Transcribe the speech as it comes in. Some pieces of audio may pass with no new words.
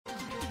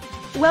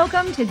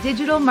Welcome to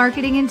Digital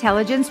Marketing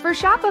Intelligence for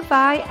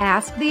Shopify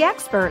Ask the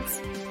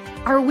Experts.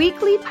 Our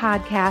weekly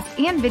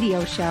podcast and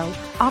video show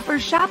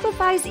offers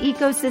Shopify's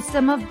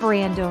ecosystem of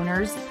brand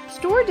owners,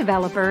 store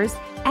developers,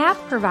 app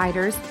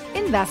providers,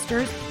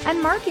 investors,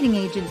 and marketing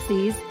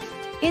agencies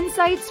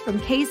insights from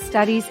case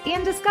studies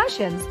and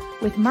discussions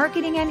with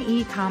marketing and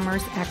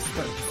e-commerce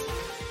experts.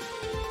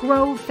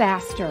 Grow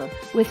faster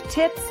with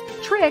tips,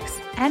 tricks,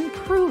 and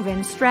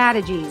proven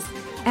strategies,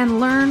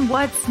 and learn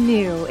what's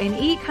new in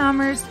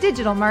e-commerce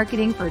digital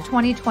marketing for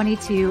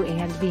 2022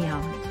 and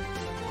beyond.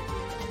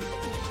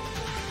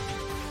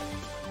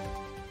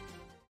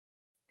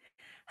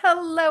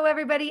 Hello,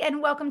 everybody,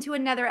 and welcome to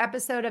another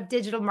episode of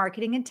Digital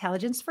Marketing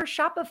Intelligence for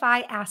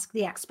Shopify Ask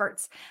the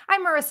Experts.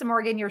 I'm Marissa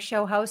Morgan, your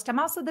show host. I'm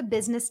also the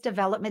Business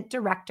Development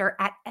Director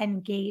at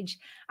Engage.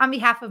 On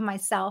behalf of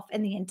myself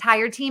and the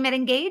entire team at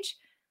Engage,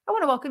 I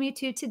want to welcome you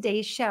to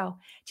today's show.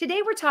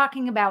 Today, we're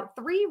talking about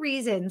 3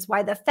 reasons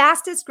why the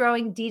fastest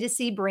growing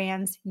D2C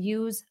brands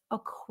use a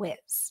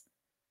quiz.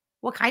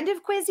 What kind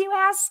of quiz, you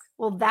ask?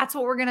 Well, that's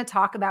what we're going to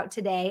talk about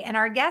today. And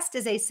our guest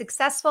is a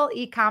successful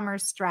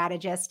e-commerce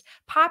strategist,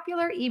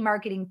 popular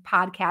e-marketing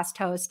podcast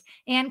host,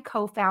 and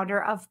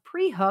co-founder of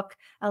Prehook,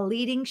 a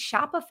leading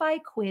Shopify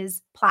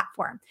quiz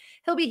platform.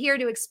 He'll be here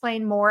to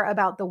explain more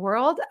about the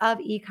world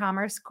of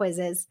e-commerce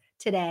quizzes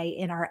today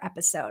in our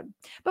episode.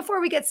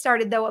 Before we get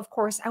started, though, of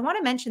course, I want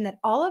to mention that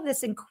all of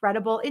this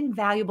incredible,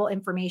 invaluable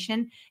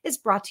information is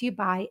brought to you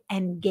by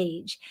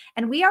Engage.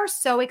 And we are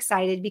so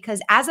excited because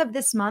as of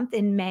this month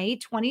in May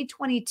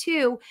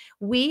 2022,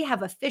 we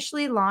have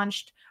officially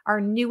launched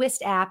our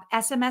newest app,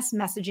 SMS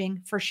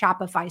Messaging for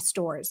Shopify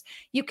stores.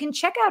 You can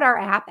check out our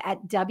app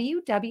at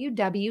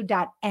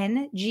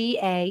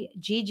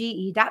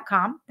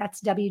www.ngagge.com.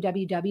 That's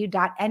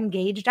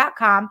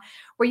www.engage.com,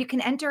 where you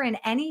can enter in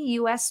any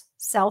U.S.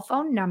 cell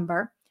phone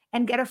number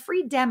and get a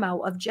free demo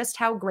of just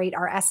how great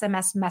our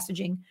SMS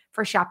Messaging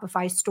for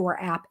Shopify store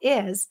app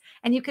is.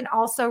 And you can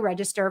also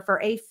register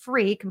for a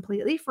free,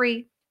 completely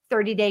free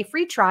 30-day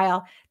free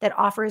trial that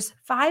offers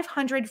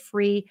 500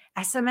 free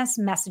SMS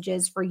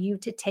messages for you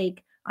to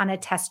take on a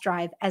test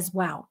drive as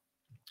well.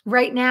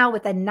 Right now,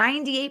 with a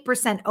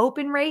 98%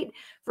 open rate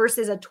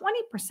versus a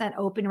 20%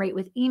 open rate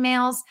with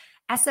emails,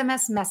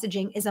 SMS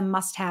messaging is a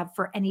must-have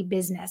for any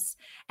business.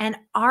 And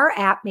our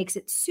app makes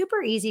it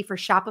super easy for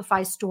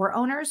Shopify store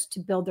owners to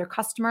build their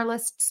customer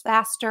lists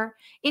faster,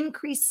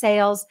 increase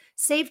sales,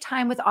 save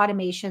time with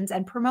automations,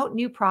 and promote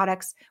new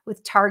products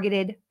with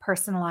targeted,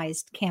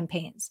 personalized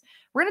campaigns.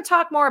 We're going to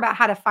talk more about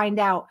how to find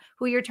out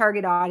who your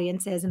target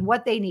audience is and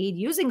what they need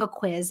using a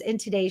quiz in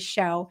today's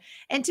show.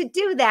 And to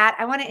do that,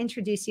 I want to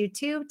introduce you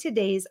to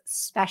today's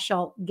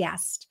special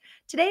guest.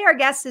 Today, our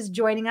guest is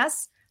joining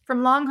us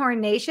from Longhorn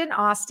Nation,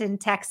 Austin,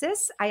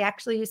 Texas. I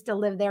actually used to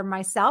live there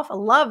myself. I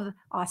love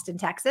Austin,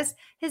 Texas.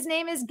 His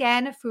name is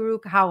Gen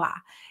Furukawa.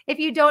 If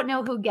you don't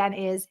know who Gen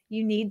is,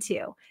 you need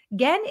to.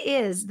 Gen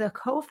is the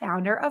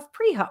co-founder of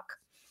Prehook,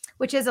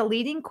 which is a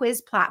leading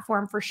quiz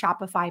platform for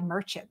Shopify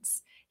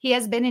merchants. He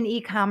has been in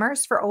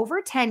e-commerce for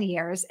over 10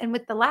 years. And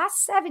with the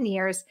last 7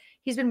 years,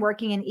 he's been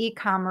working in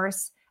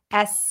e-commerce.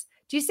 Do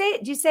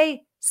you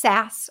say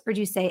SaaS or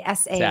do you say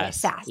SaaS?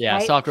 SaaS, yeah,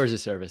 right? Software as a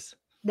service.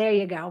 There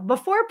you go.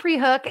 Before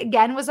Prehook,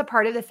 Gen was a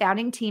part of the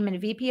founding team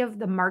and VP of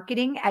the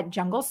marketing at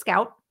Jungle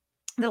Scout,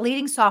 the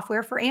leading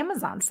software for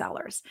Amazon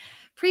sellers.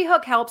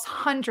 Prehook helps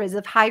hundreds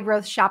of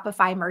high-growth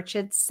Shopify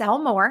merchants sell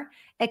more,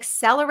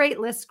 accelerate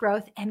list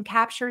growth, and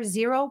capture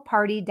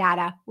zero-party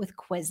data with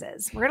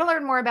quizzes. We're going to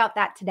learn more about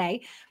that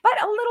today.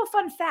 But a little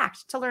fun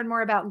fact to learn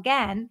more about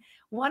Gen,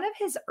 one of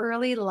his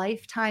early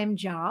lifetime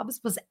jobs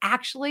was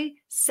actually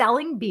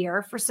selling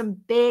beer for some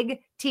big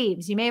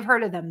teams. You may have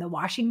heard of them, the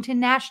Washington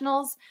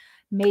Nationals,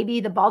 maybe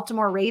the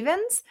Baltimore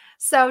Ravens.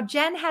 So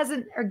Gen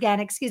hasn't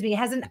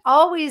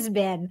always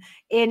been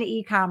in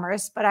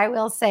e-commerce, but I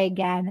will say,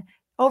 Gen,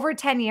 over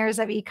 10 years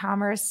of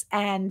e-commerce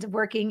and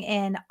working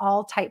in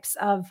all types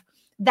of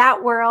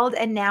that world,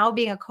 and now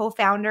being a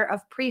co-founder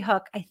of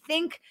Prehook, I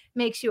think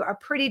makes you a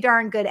pretty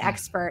darn good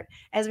expert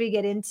as we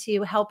get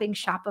into helping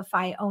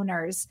Shopify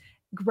owners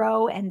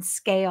grow and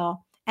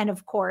scale. And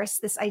of course,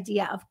 this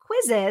idea of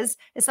quizzes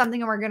is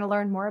something we're going to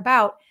learn more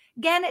about.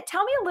 Gen,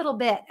 tell me a little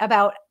bit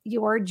about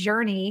your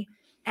journey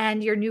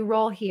and your new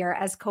role here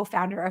as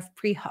co-founder of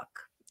Prehook.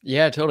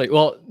 Yeah, totally.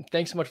 Well,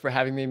 thanks so much for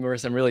having me,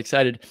 Marissa. I'm really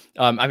excited.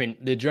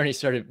 The journey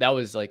started, that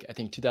was like, I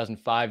think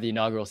 2005, the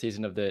inaugural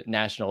season of the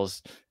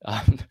Nationals.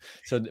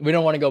 So we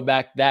don't want to go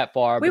back that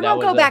far. We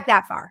won't go back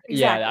that far.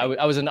 Exactly. Yeah,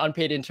 I was an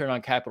unpaid intern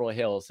on Capitol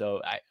Hill.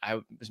 So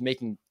I was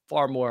making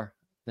far more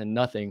than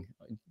nothing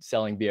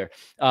selling beer.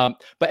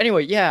 But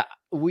anyway, yeah,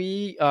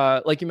 we,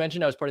 like you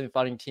mentioned, I was part of the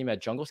founding team at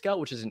Jungle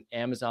Scout, which is an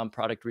Amazon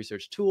product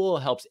research tool,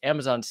 helps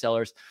Amazon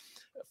sellers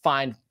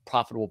find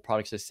profitable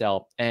products to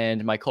sell.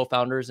 And my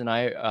co-founders and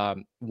I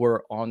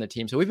were on the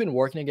team. So we've been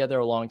working together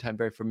a long time,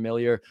 very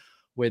familiar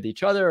with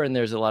each other, and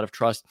there's a lot of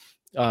trust.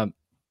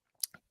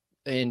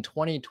 In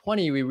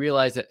 2020, we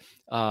realized that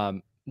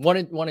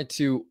wanted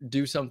to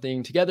do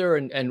something together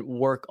and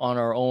work on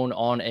our own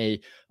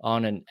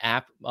on an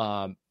app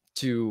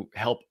to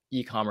help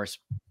e-commerce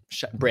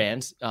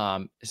brands,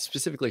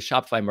 specifically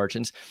Shopify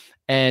merchants,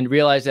 and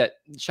realized that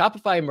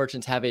Shopify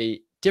merchants have a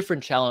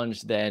different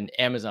challenge than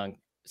Amazon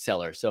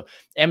sellers. So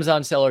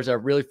Amazon sellers are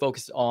really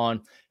focused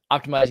on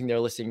optimizing their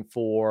listing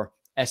for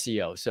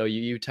SEO. So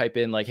you type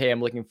in like, hey,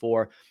 I'm looking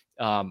for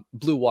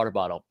blue water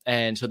bottle.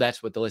 And so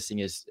that's what the listing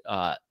is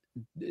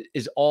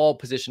all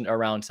positioned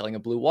around selling a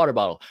blue water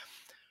bottle.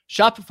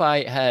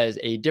 Shopify has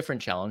a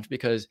different challenge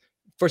because,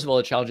 first of all,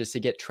 the challenge is to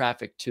get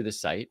traffic to the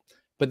site.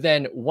 But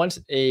then once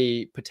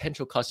a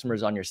potential customer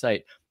is on your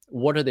site,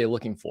 what are they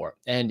looking for?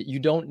 And you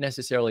don't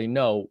necessarily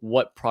know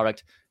what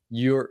product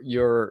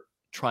you're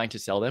trying to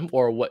sell them,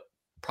 or what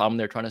problem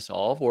they're trying to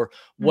solve, or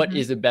what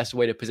is the best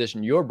way to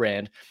position your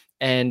brand.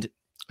 And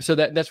so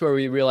that's where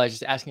we realized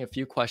just asking a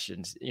few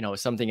questions,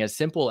 something as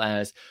simple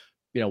as,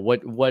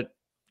 what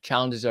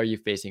challenges are you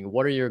facing?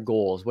 What are your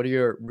goals? What are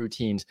your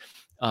routines?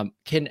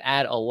 Can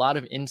add a lot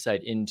of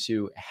insight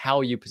into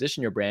how you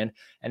position your brand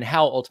and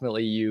how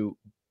ultimately you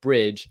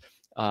bridge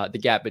the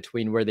gap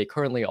between where they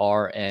currently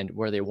are and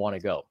where they want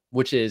to go,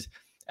 which is,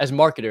 as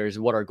marketers,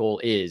 what our goal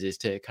is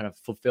to kind of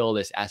fulfill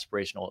this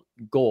aspirational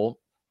goal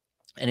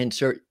and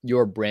insert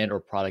your brand or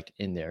product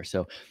in there.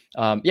 So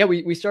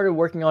we started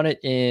working on it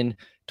in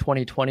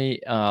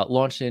 2020,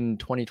 launched in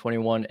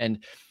 2021.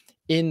 And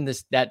in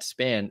that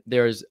span,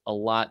 there's a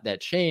lot that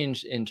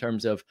changed in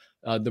terms of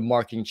the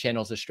marketing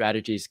channels, the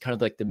strategies, kind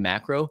of like the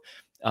macro.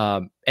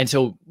 And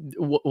so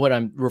what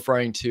I'm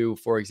referring to,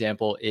 for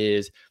example,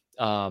 is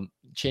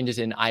changes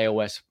in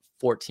iOS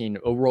 14, a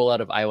rollout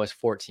of iOS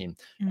 14,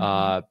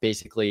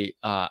 basically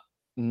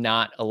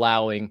not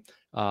allowing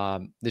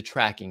the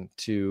tracking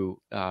to,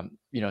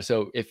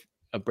 so if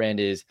a brand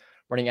is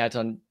running ads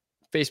on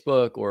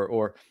Facebook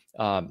or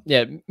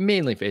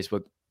mainly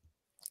Facebook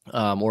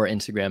or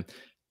Instagram,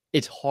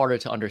 it's harder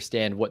to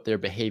understand what their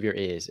behavior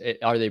is.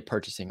 Are they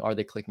purchasing? Are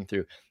they clicking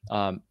through?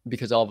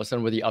 Because all of a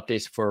sudden with the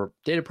updates for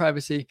data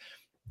privacy,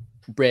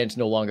 brands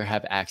no longer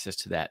have access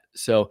to that.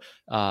 So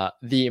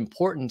the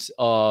importance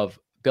of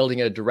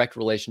building a direct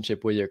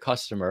relationship with your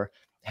customer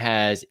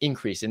has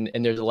increased, and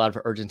there's a lot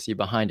of urgency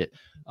behind it.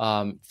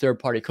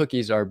 Third-party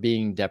cookies are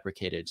being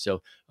deprecated.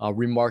 So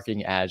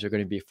remarketing ads are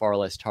going to be far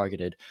less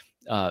targeted.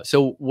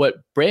 So what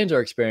brands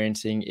are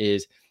experiencing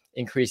is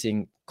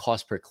increasing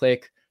cost per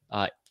click,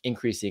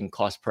 increasing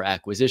cost per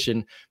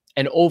acquisition.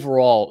 And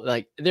overall,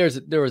 like there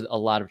was a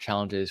lot of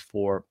challenges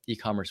for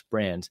e-commerce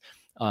brands.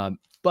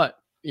 But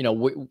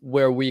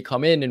where we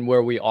come in and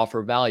where we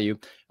offer value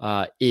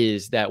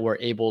is that we're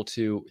able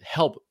to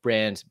help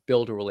brands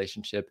build a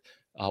relationship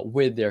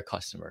with their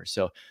customers.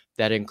 So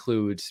that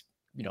includes,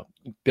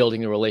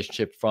 building a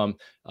relationship from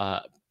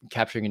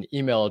capturing an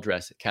email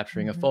address,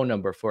 capturing a phone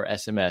number for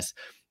SMS,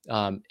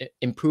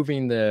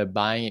 improving the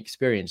buying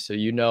experience. So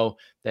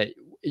that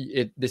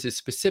this is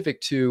specific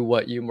to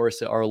what you,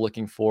 Marissa, are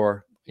looking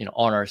for,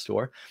 on our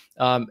store.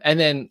 And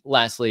then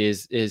lastly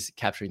is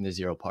capturing the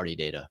zero-party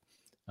data.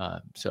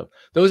 So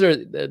those are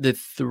the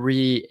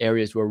three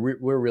areas where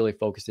we're really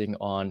focusing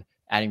on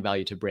adding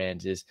value to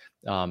brands: is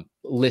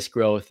list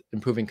growth,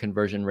 improving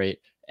conversion rate,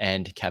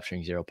 and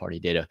capturing zero-party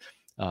data.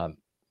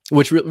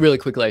 Which really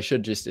quickly, I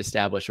should just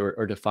establish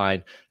or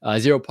define.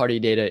 Zero-party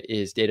data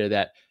is data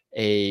that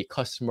a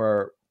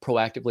customer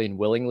proactively and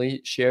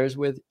willingly shares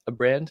with a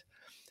brand,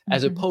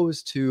 as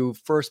opposed to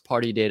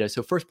first-party data.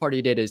 So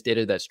first-party data is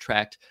data that's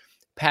tracked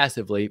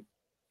passively,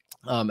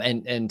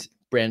 and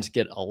brands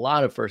get a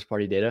lot of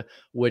first-party data,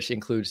 which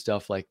includes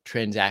stuff like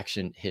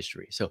transaction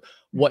history. So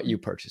what you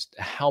purchased,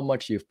 how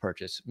much you've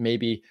purchased,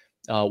 maybe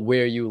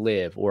where you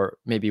live, or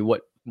maybe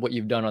what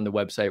you've done on the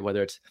website,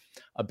 whether it's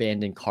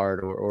abandoned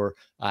cart or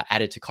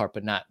added to cart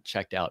but not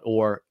checked out,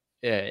 or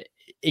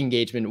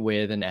engagement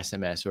with an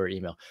SMS or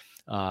email.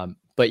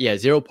 But yeah,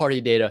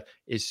 zero-party data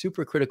is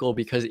super critical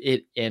because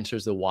it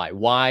answers the why.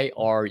 Why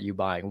are you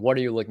buying? What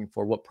are you looking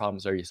for? What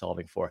problems are you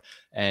solving for?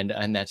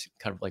 And that's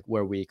kind of like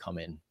where we come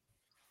in.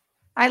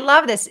 I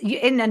love this.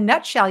 In a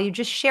nutshell, you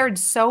just shared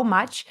so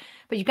much,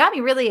 but you got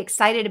me really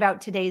excited about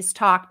today's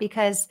talk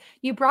because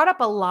you brought up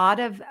a lot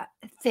of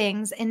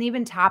things and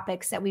even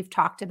topics that we've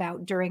talked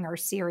about during our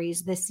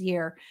series this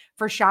year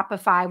for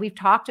Shopify. We've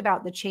talked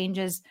about the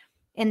changes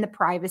in the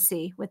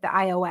privacy with the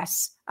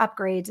iOS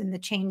upgrades and the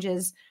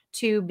changes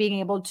to being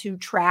able to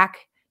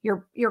track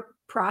your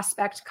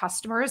prospect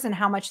customers and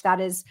how much that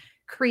has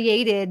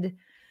created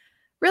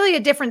really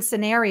a different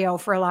scenario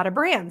for a lot of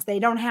brands. They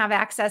don't have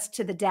access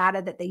to the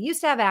data that they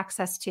used to have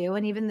access to.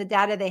 And even the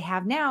data they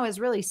have now is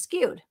really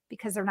skewed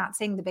because they're not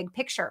seeing the big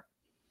picture.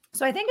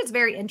 So I think it's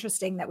very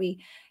interesting that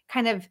we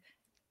kind of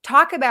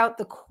talk about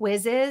the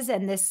quizzes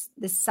and this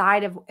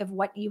side of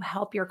what you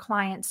help your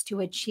clients to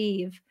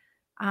achieve,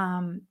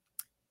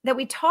 that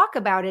we talk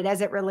about it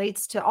as it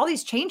relates to all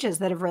these changes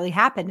that have really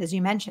happened, as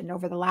you mentioned,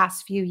 over the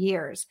last few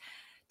years.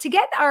 To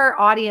get our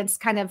audience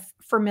kind of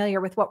familiar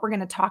with what we're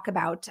going to talk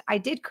about, I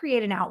did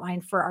create an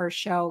outline for our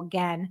show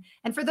again.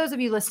 And for those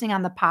of you listening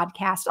on the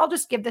podcast, I'll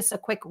just give this a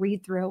quick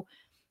read through.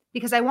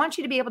 because I want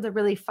you to be able to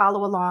really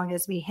follow along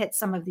as we hit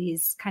some of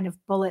these kind of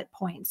bullet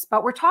points.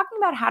 But we're talking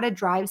about how to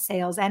drive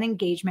sales and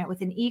engagement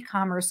with an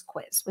e-commerce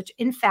quiz, which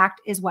in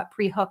fact is what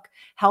Prehook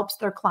helps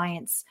their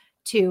clients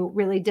to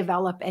really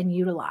develop and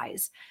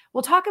utilize.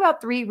 We'll talk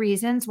about 3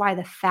 reasons why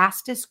the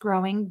fastest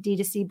growing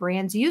D2C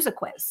brands use a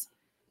quiz.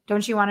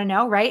 Don't you want to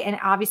know, right? And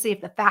obviously,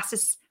 if the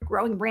fastest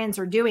growing brands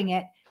are doing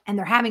it and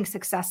they're having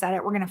success at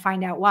it, we're going to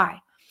find out why.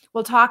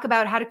 We'll talk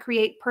about how to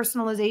create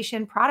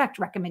personalization, product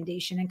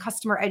recommendation, and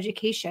customer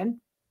education.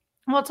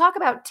 And we'll talk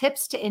about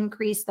tips to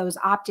increase those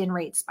opt-in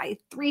rates by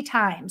 3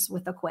 times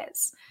with a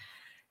quiz.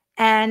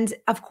 And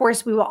of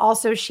course, we will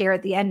also share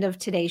at the end of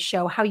today's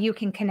show how you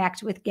can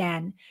connect with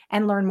Gen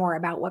and learn more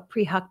about what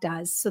Prehook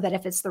does, so that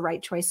if it's the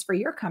right choice for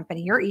your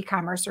company, your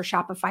e-commerce or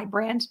Shopify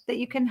brand, that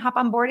you can hop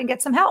on board and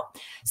get some help.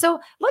 So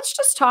let's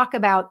just talk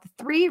about the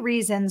 3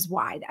 reasons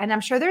why, and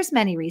I'm sure there's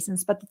many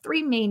reasons, but the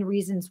 3 main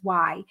reasons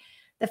why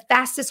the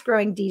fastest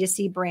growing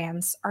D2C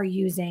brands are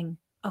using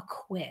a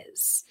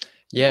quiz.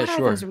 Yeah, what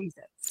sure. are those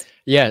reasons?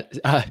 Yeah.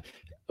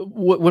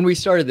 When we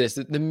started this,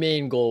 the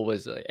main goal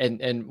was,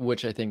 and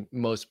which I think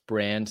most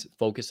brands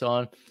focus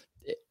on,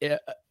 it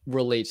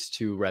relates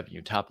to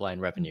revenue, top line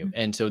revenue.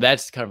 Mm-hmm. And so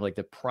that's kind of like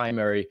the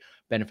primary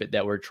benefit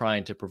that we're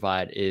trying to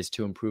provide, is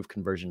to improve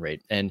conversion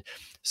rate. And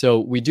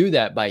so we do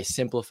that by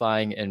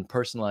simplifying and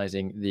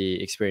personalizing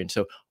the experience.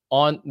 So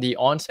on the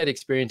on-site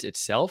experience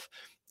itself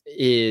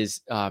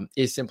is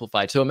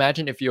simplified. So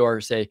imagine if you're,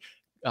 say,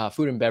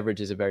 food and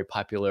beverage is a very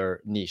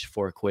popular niche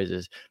for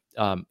quizzes,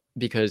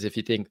 because if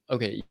you think,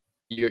 okay,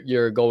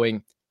 you're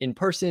going in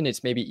person,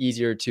 it's maybe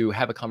easier to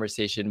have a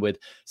conversation with,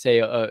 say,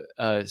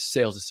 a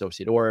sales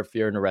associate, or if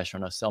you're in a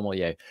restaurant, a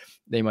sommelier,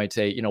 they might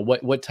say,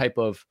 what type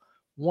of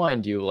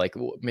wine do you like?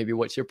 Maybe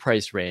what's your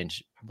price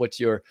range? What's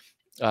your,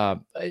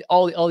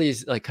 all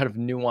these like kind of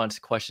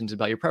nuanced questions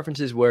about your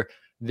preferences, where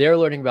they're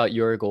learning about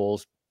your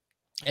goals,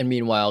 and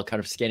meanwhile kind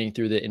of scanning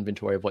through the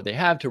inventory of what they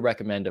have to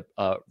recommend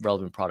a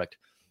relevant product.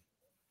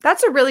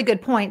 That's a really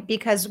good point,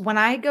 because when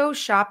I go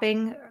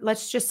shopping,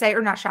 let's just say,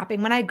 or not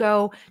shopping, when I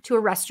go to a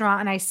restaurant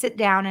and I sit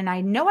down and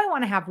I know I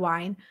want to have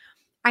wine,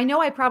 I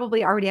know I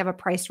probably already have a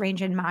price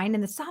range in mind,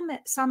 and the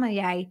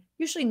sommelier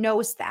usually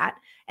knows that.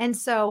 And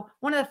so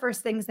one of the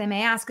first things they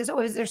may ask is, oh,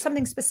 is there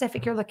something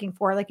specific you're looking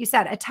for? Like you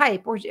said, a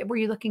type, or were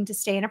you looking to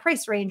stay in a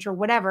price range or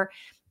whatever?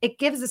 It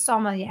gives the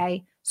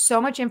sommelier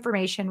so much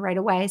information right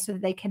away so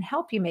that they can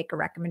help you make a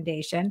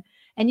recommendation.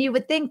 And you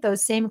would think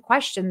those same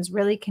questions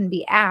really can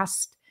be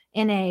asked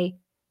in a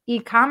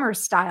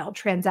e-commerce style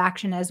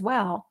transaction as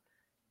well,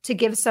 to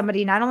give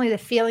somebody not only the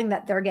feeling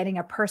that they're getting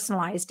a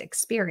personalized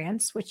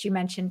experience, which you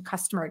mentioned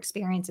customer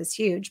experience is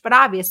huge, but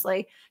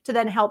obviously to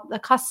then help the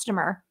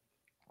customer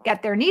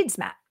get their needs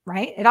met,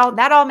 right?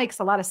 That all makes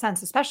a lot of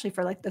sense, especially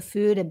for like the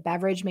food and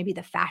beverage, maybe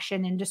the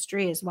fashion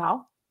industry as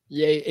well.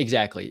 Yeah,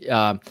 exactly.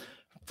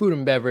 Food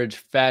and beverage,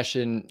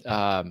 fashion,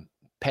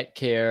 pet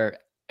care,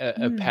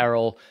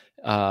 apparel,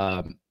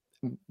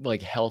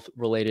 like health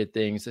related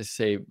things, let's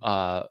say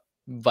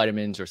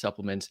vitamins or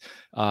supplements.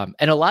 And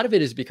a lot of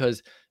it is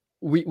because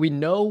we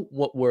know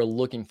what we're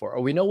looking for,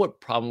 or we know what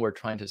problem we're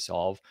trying to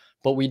solve,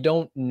 but we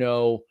don't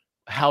know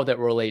how that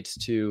relates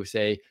to,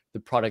 say, the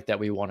product that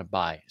we want to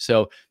buy.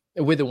 So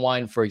with the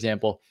wine, for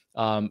example,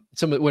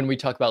 when we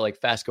talk about like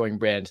fast growing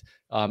brands,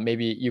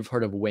 maybe you've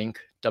heard of Winc,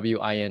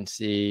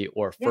 WINC,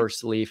 or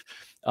First Leaf.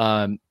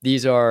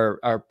 These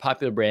are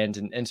popular brands.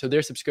 And so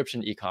they're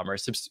subscription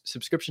e-commerce.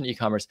 Subscription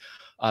e-commerce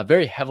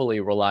very heavily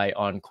rely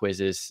on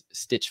quizzes.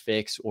 Stitch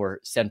Fix or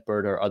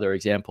Scentbird are other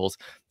examples.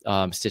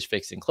 Stitch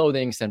Fix in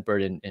clothing,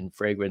 Scentbird in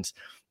fragrance.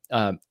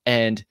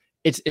 And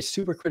it's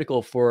super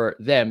critical for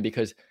them,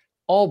 because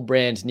all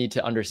brands need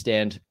to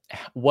understand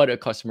what a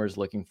customer is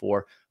looking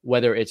for,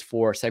 whether it's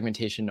for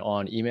segmentation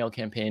on email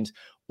campaigns,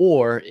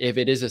 or if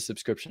it is a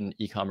subscription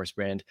e-commerce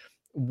brand,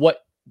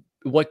 what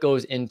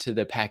goes into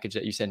the package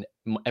that you send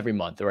every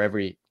month or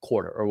every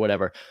quarter or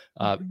whatever.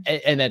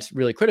 And that's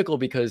really critical,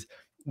 because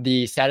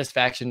the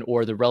satisfaction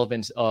or the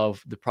relevance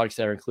of the products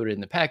that are included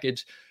in the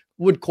package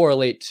would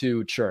correlate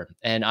to churn.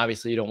 And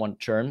obviously you don't want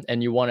churn,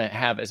 and you want to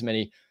have as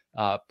many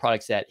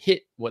products that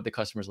hit what the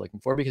customer is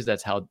looking for, because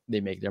that's how they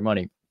make their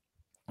money.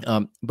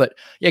 But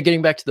yeah,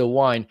 getting back to the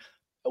wine,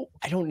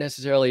 I don't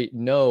necessarily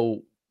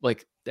know,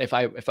 like, if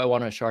I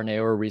want a Chardonnay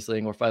or a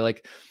Riesling, or if I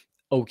like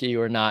oaky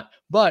or not,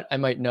 but I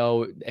might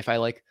know if I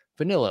like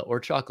vanilla or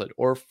chocolate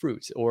or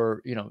fruits,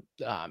 or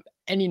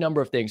any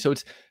number of things. So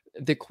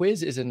the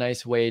quiz is a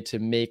nice way to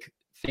make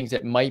things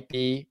that might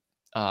be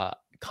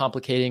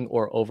complicating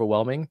or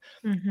overwhelming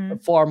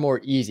far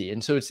more easy.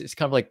 And so it's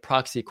kind of like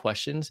proxy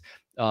questions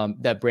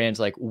that brands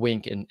like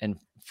Winc and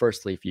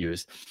First Leaf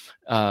use.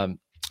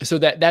 So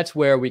that's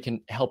where we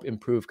can help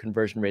improve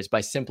conversion rates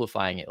by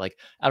simplifying it. Like,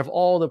 out of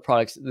all the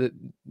products,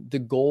 the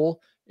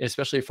goal,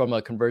 especially from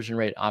a conversion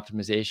rate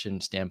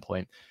optimization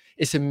standpoint,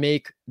 is to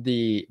make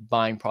the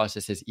buying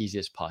process as easy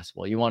as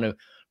possible. You want to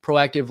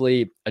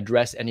proactively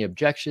address any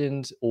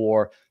objections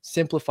or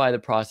simplify the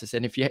process.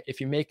 And if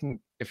you're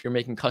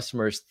making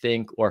customers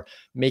think or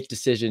make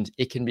decisions,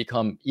 it can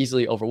become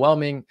easily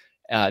overwhelming.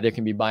 There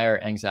can be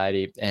buyer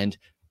anxiety, and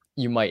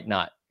you might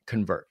not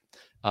convert.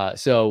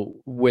 So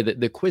with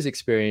the quiz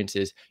experience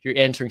is you're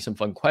answering some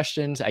fun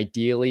questions.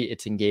 Ideally,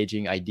 it's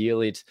engaging.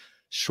 Ideally, it's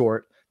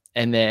short.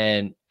 And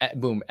then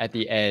boom, at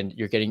the end,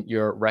 you're getting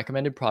your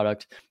recommended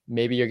product.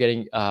 Maybe you're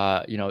getting,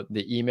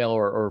 the email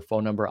or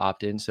phone number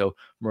opt-in. So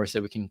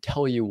Marissa, we can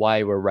tell you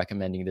why we're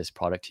recommending this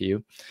product to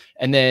you.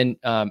 And then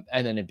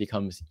it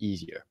becomes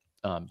easier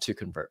to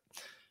convert.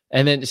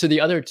 And then, so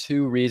the other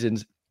two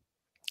reasons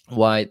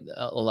why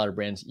a lot of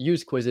brands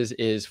use quizzes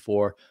is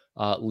for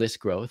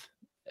list growth,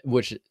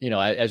 which,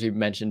 as we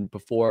mentioned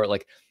before,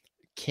 like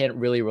can't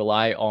really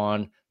rely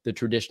on the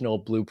traditional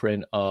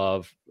blueprint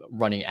of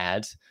running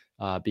ads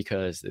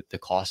because the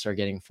costs are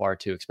getting far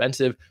too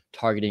expensive,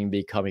 targeting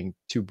becoming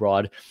too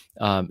broad.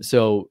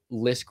 So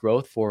list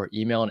growth for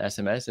email and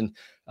SMS.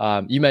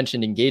 And you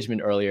mentioned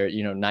engagement earlier,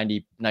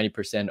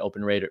 90%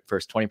 open rate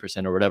versus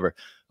 20% or whatever.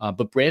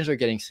 But brands are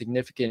getting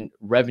significant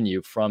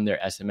revenue from their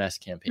SMS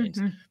campaigns.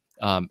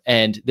 Mm-hmm.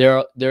 And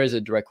there is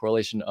a direct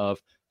correlation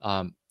of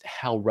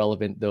how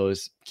relevant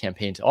those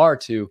campaigns are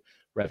to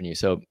revenue.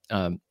 So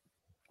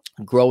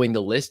growing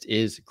the list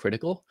is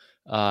critical.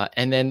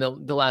 And then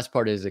the last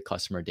part is the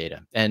customer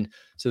data. And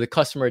so the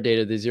customer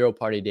data, the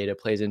zero-party data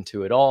plays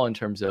into it all in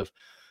terms of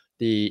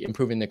the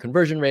improving the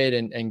conversion rate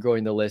and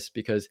growing the list,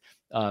 because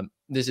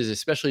this is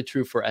especially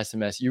true for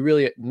SMS. You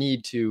really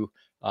need to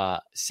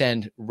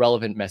send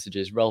relevant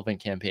messages,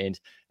 relevant campaigns,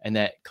 and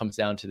that comes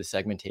down to the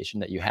segmentation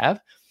that you have.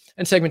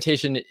 And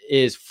segmentation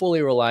is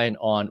fully reliant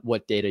on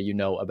what data you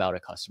know about a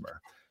customer.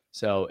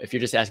 So if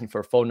you're just asking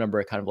for a phone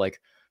number, kind of like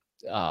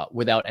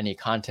without any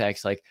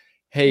context, like,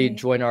 hey,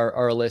 join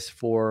our list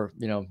for,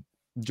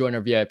 join our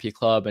VIP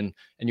club and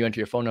you enter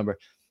your phone number,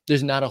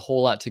 there's not a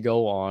whole lot to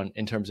go on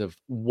in terms of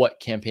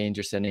what campaigns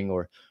you're sending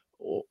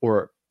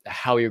or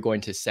how you're going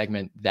to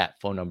segment that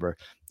phone number.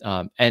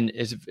 And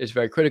it's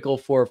very critical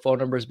for phone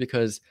numbers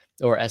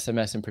or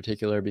SMS in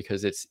particular,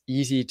 because it's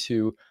easy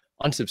to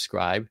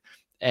unsubscribe.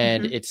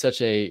 And it's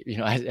such a,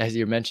 as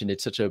you mentioned,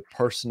 it's such a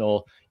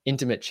personal,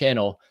 intimate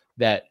channel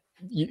that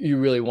you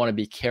really want to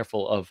be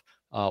careful of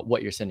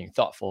what you're sending,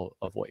 thoughtful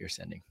of what you're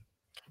sending.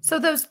 So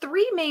those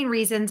three main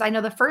reasons, I know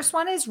the first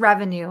one is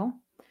revenue.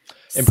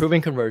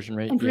 Improving conversion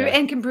rate.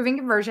 And improving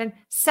conversion.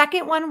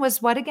 Second one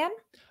was what again?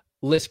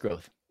 List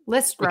growth.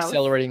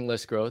 Accelerating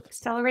list growth.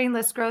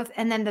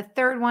 And then the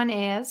third one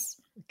is?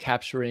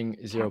 Capturing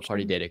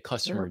zero-party data,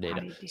 customer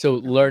data. So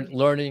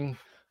learning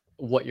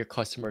what your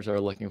customers are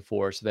looking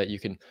for so that you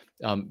can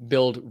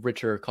build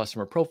richer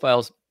customer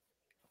profiles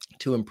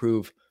to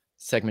improve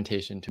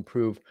segmentation, to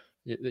improve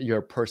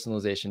your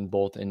personalization,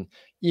 both in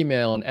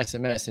email and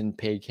SMS and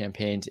paid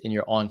campaigns in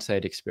your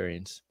on-site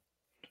experience.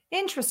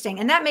 Interesting.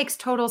 And that makes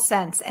total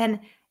sense. And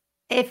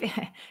if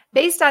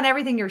based on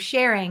everything you're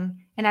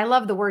sharing, and I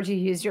love the words you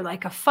use, you're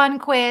like a fun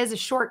quiz, a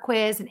short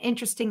quiz, an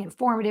interesting,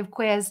 informative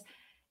quiz.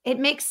 It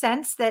makes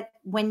sense that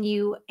when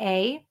you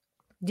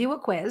do a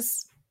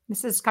quiz,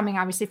 this is coming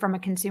obviously from a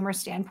consumer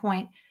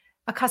standpoint,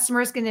 a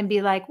customer is going to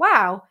be like,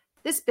 wow,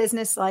 this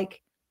business like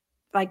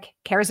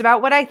cares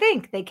about what I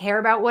think. They care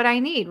about what I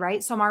need,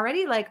 right? So I'm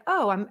already like,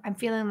 oh, I'm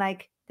feeling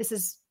like this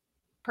is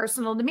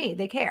personal to me.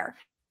 They care.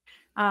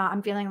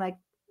 I'm feeling like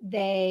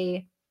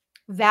they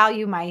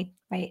value my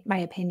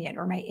opinion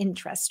or my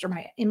interest or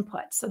my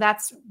input. So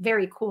that's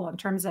very cool in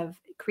terms of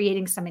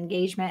creating some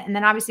engagement. And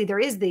then obviously there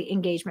is the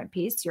engagement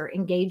piece. You're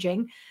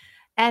engaging.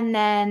 And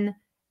then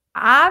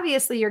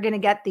obviously you're going to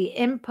get the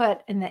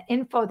input and the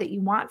info that you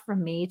want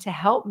from me to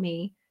help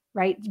me,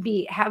 right?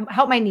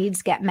 Help my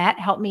needs get met,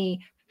 help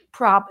me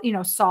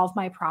solve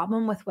my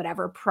problem with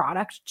whatever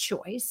product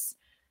choice.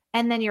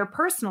 And then you're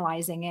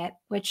personalizing it,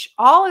 which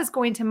all is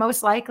going to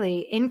most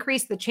likely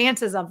increase the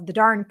chances of the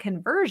darn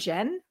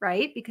conversion,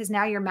 right? Because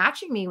now you're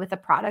matching me with a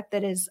product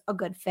that is a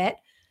good fit.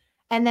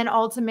 And then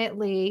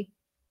ultimately,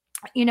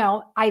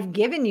 I've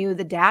given you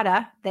the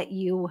data that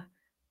you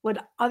would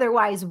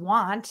otherwise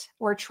want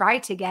or try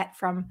to get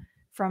from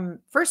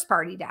first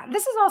party data.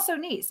 This is also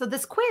neat. So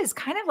this quiz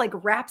kind of like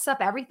wraps up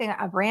everything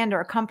a brand or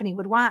a company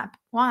would want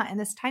in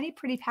this tiny,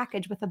 pretty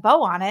package with a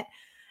bow on it.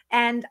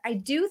 And I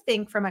do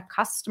think from a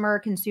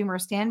consumer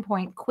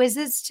standpoint,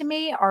 quizzes to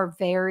me are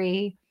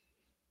they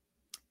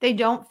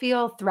don't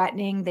feel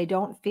threatening. They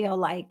don't feel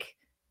like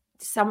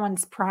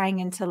someone's prying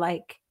into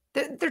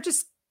they're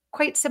just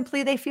quite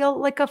simply, they feel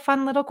like a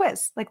fun little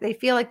quiz. Like they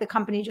feel like the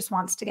company just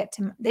wants to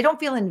they don't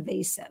feel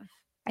invasive,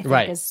 I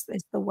think is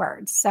the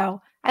word.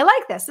 So I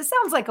like this. This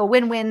sounds like a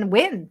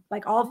win-win-win,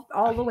 like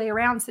all the way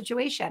around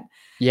situation.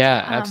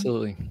 Yeah,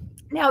 absolutely.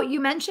 Now, you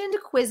mentioned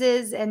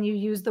quizzes and you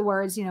use the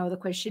words, the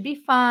quiz should be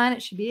fun.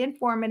 It should be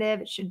informative.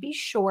 It should be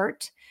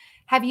short.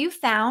 Have you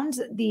found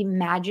the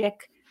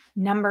magic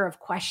number of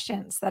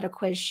questions that a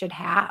quiz should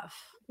have?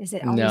 Is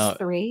it always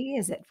 3?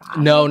 Is it 5?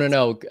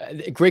 No.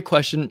 Great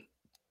question.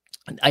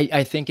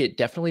 I think it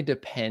definitely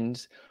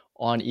depends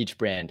on each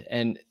brand.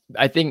 And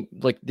I think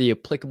like the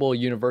applicable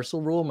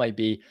universal rule might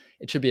be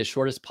it should be as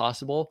short as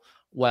possible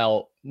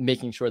while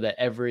making sure that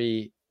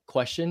every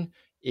question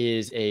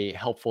is a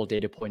helpful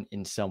data point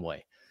in some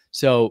way.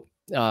 So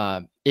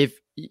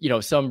if,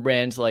 some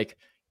brands like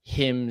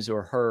hims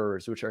or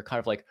hers, which are kind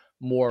of like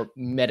more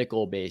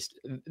medical based.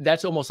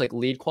 That's almost like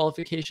lead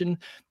qualification,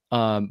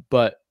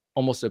 but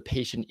almost a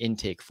patient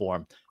intake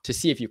form to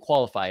see if you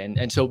qualify.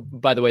 And so,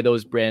 by the way,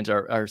 those brands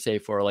are say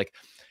for like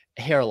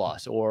hair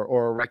loss or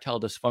erectile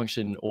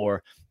dysfunction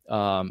or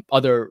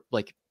other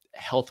like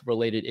health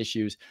related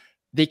issues.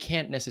 They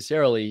can't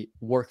necessarily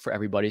work for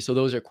everybody. So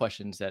those are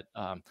questions that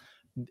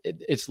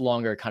it's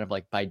longer kind of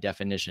like by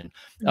definition.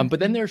 But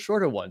then there are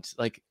shorter ones,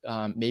 like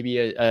maybe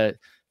a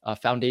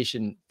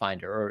foundation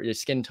finder or a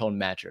skin tone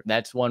matcher.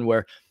 That's one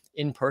where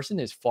in person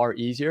is far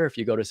easier. If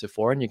you go to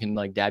Sephora and you can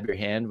like dab your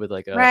hand with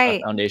like a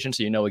foundation,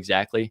 so you know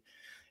exactly.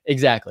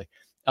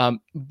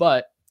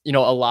 But you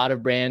know, a lot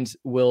of brands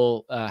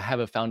will have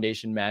a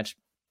foundation match,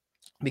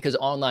 because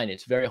online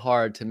it's very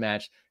hard to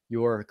match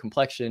your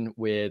complexion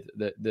with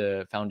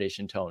the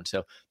foundation tone.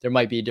 So there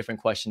might be different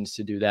questions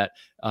to do that.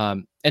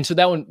 And so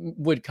that one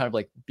would kind of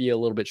like be a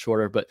little bit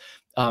shorter, but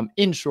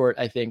in short,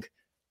 I think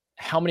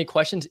how many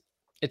questions,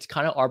 it's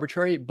kind of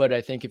arbitrary, but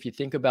I think if you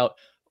think about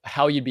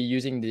how you'd be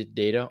using the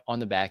data on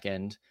the back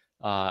end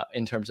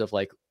in terms of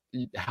like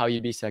how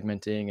you'd be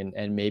segmenting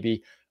and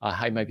maybe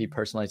how you might be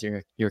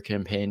personalizing your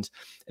campaigns,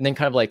 and then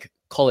kind of like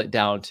cull it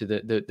down to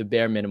the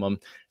bare minimum.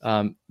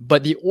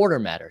 But the order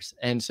matters.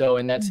 And so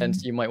in that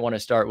sense, you might want to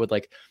start with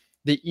like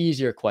the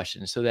easier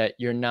questions so that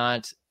you're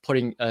not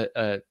putting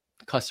a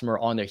customer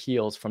on their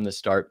heels from the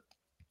start.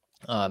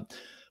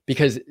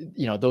 Because,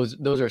 you know,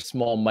 those are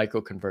small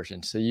micro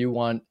conversions. So you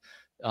want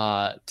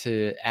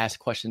to ask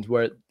questions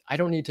where I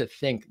don't need to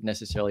think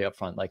necessarily up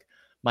front. Like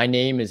my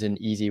name is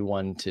an easy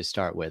one to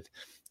start with.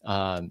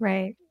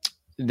 Right.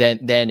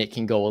 Then it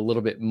can go a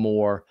little bit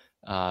more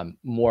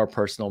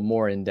personal,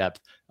 more in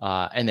depth,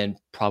 and then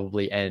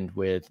probably end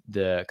with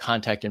the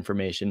contact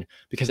information,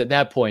 because at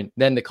that point,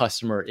 then the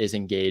customer is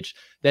engaged.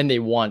 Then they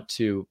want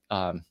to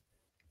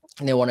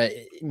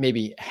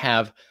maybe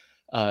have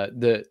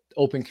the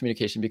open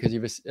communication because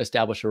you've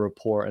established a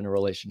rapport and a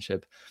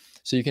relationship.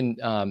 So you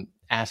can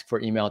ask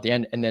for email at the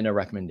end and then a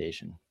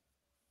recommendation.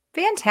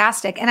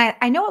 Fantastic. And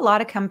I know a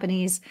lot of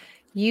companies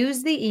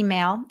use the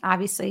email,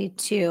 obviously,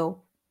 to,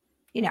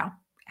 you know,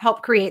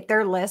 help create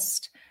their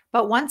list.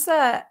 But once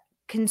a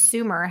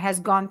consumer has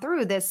gone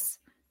through this,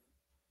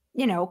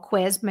 you know,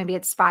 quiz, maybe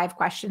it's 5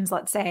 questions,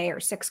 let's say, or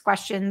 6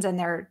 questions, and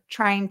they're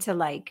trying to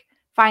like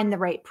find the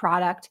right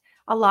product,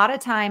 a lot of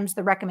times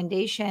the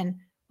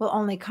recommendation will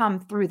only come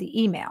through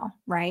the email,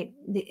 right?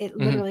 It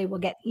literally will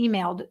get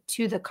emailed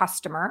to the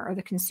customer or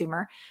the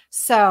consumer.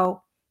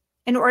 So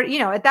in order, you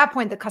know, at that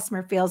point, the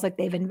customer feels like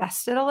they've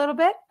invested a little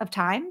bit of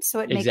time. So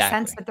it makes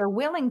sense that they're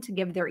willing to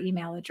give their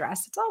email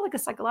address. It's all like a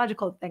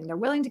psychological thing. They're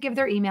willing to give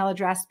their email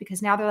address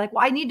because now they're like,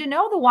 well, I need to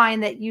know the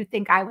wine that you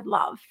think I would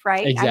love,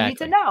 right? Exactly. I need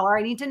to know, or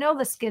I need to know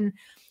the skin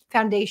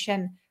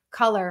foundation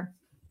color.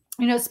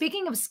 You know,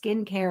 speaking of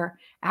skincare,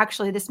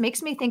 actually, this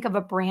makes me think of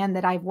a brand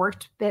that I've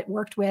worked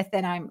with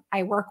and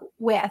I work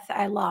with.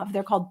 I love.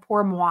 They're called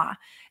Pour Moi,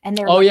 and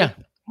they're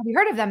have you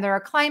heard of them? They're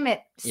a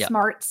climate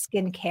smart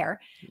skincare,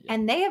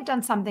 and they have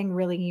done something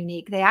really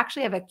unique. They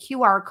actually have a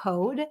QR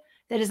code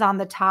that is on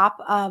the top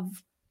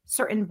of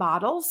certain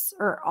bottles,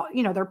 or,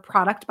 you know, their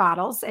product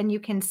bottles, and you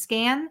can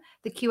scan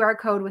the QR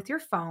code with your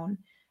phone.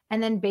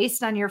 And then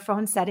based on your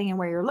phone setting and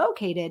where you're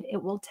located,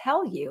 it will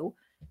tell you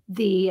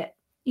the,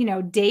 you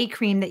know, day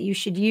cream that you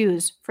should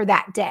use for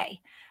that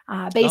day.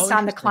 Based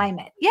on the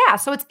climate. Yeah.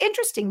 So it's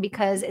interesting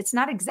because it's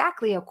not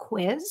exactly a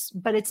quiz,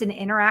 but it's an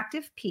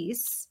interactive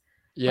piece.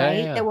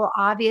 That will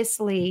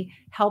obviously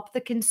help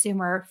the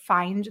consumer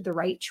find the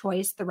right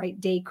choice, the right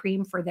day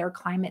cream for their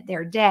climate,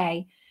 their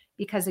day.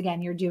 Because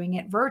again, you're doing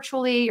it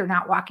virtually. You're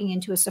not walking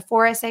into a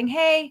Sephora saying,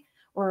 hey,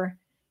 or,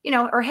 you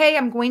know, or, hey,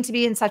 I'm going to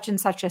be in such and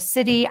such a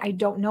city. I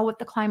don't know what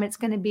the climate's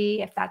going to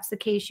be. If that's the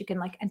case, you can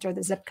like enter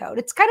the zip code.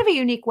 It's kind of a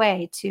unique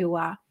way to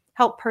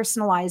help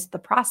personalize the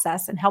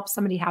process and help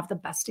somebody have the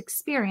best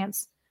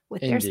experience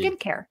with their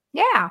skincare.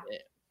 Yeah.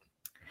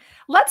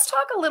 Let's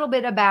talk a little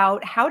bit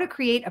about how to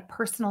create a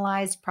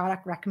personalized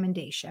product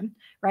recommendation,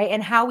 right?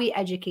 And how we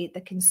educate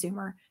the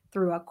consumer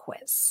through a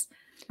quiz.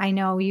 I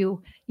know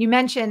you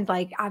mentioned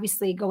like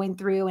obviously going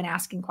through and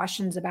asking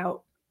questions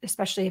about,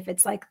 especially if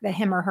it's like the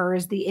him or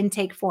hers, the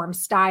intake form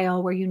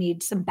style where you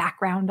need some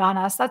background on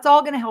us. That's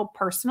all going to help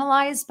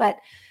personalize, but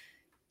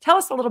tell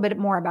us a little bit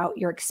more about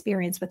your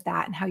experience with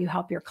that and how you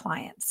help your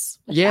clients.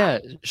 Yeah,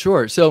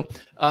 sure. So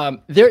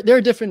there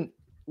are different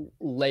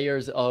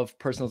layers of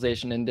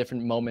personalization and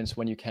different moments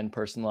when you can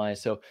personalize.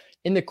 So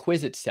in the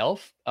quiz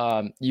itself,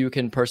 you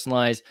can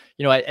personalize,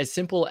 you know, as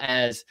simple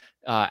as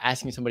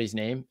asking somebody's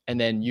name and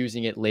then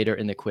using it later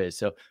in the quiz.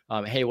 So,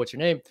 hey, what's your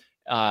name?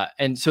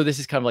 And so this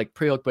is kind of like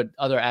pre-hook, but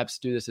other apps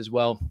do this as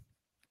well.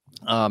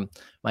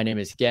 My name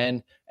is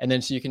Gen. And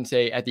then so you can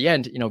say at the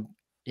end, you know,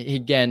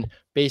 again,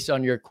 based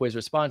on your quiz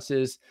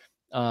responses,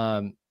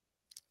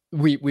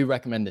 we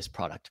recommend this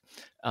product.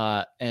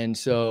 And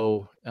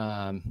so,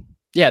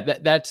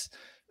 that's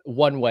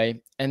one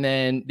way. And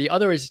then the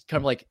other is kind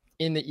of like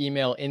in the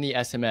email, in the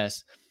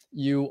SMS,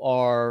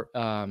 you're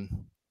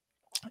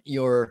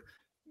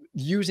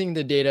using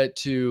the data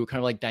to kind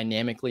of like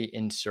dynamically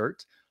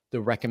insert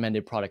the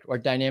recommended product, or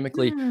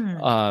dynamically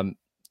Hmm.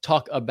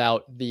 talk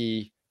about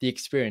the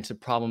experience, the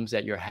problems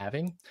that you're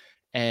having.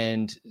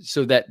 And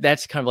so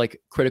that's kind of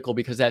like critical,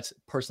 because that's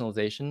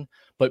personalization,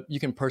 but you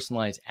can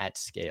personalize at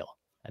scale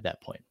at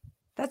that point.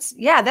 That's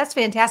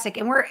fantastic.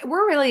 And we're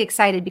really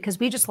excited because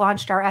we just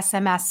launched our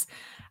SMS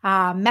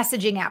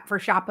messaging app for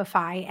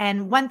Shopify.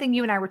 And one thing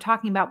you and I were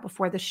talking about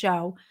before the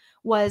show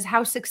was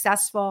how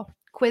successful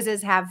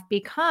quizzes have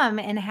become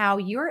and how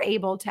you're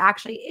able to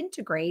actually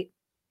integrate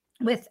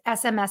with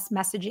SMS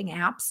messaging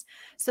apps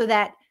so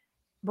that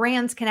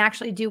brands can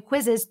actually do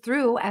quizzes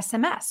through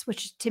SMS,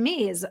 which to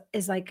me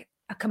is like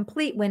a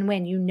complete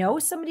win-win. You know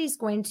somebody's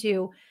going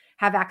to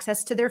have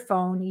access to their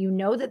phone. You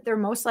know that they're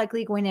most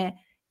likely going to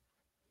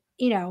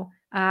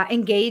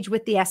engage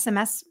with the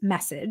SMS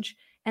message.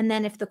 And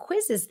then if the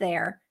quiz is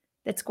there,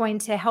 that's going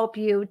to help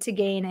you to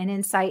gain an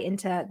insight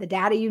into the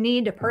data you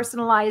need to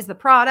personalize the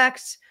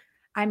product.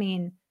 I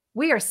mean,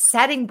 we are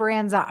setting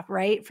brands up,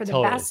 right, for the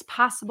Totally. best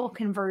possible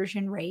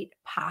conversion rate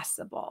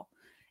possible.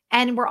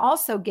 And we're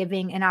also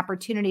giving an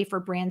opportunity for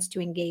brands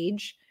to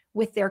engage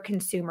with their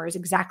consumers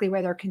exactly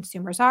where their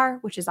consumers are,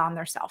 which is on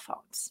their cell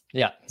phones.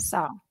 Yeah.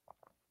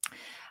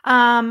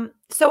 And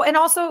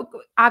also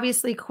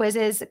obviously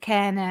quizzes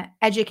can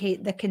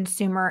educate the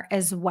consumer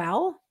as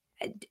well.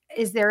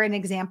 Is there an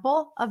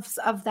example of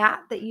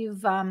that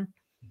you've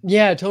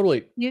Yeah,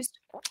 totally. used?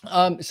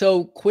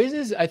 So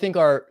quizzes, I think,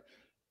 are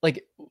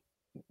like,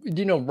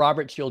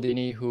 Robert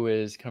Cialdini, who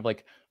is kind of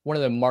like one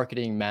of the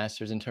marketing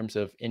masters in terms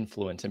of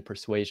influence and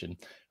persuasion.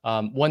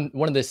 One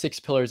of the 6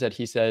 pillars that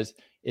he says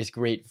is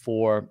great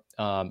for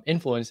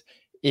influence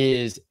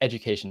is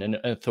education and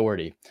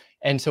authority.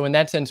 And so in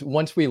that sense,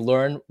 once we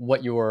learn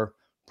what your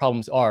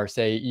problems are,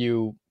 say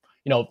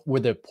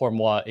with the Pour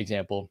Moi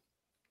example,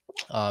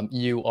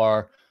 you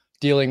are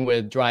dealing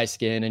with dry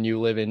skin and you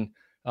live in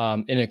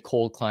a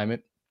cold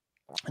climate,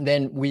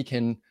 then we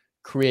can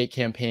create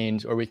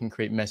campaigns, or we can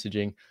create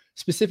messaging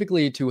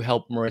specifically to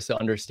help Marissa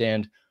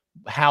understand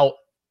how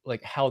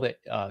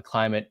the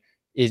climate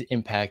is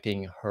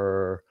impacting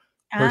her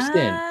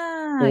skin.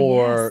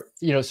 Or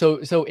Yes.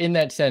 so in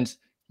that sense,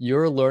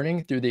 you're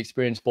learning through the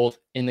experience, both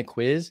in the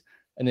quiz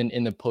and then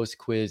in the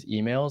post-quiz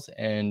emails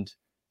and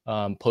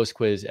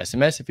post-quiz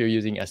SMS if you're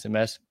using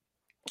SMS.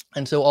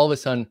 And so all of a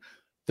sudden,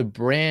 the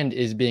brand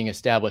is being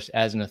established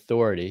as an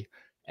authority,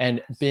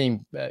 and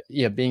being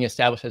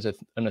established as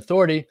an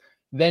authority,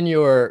 then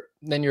you're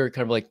kind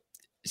of like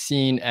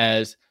seen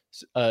as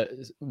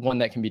one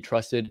that can be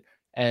trusted,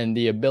 and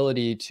the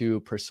ability to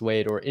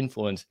persuade or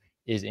influence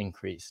is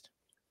increased.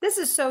 This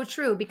is so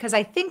true because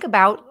I think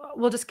about,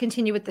 we'll just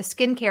continue with the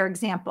skincare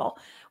example.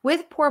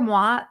 With Pour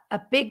Moi,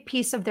 a big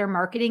piece of their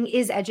marketing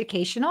is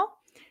educational.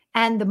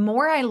 And the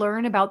more I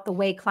learn about the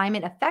way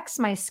climate affects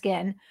my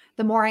skin,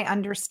 the more I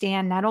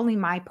understand not only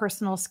my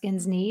personal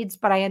skin's needs,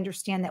 but I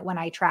understand that when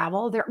I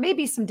travel, there may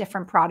be some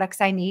different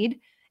products I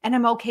need, and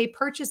I'm okay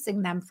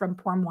purchasing them from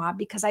Pour Moi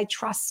because I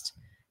trust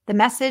the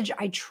message.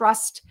 I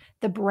trust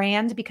the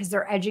brand because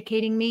they're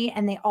educating me,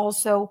 and they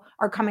also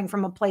are coming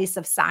from a place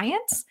of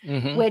science,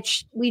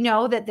 which we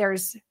know that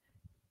there's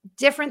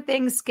different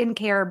things,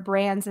 skincare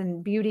brands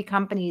and beauty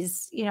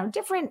companies,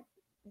 different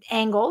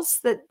angles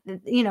that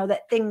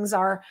things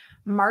are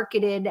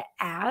marketed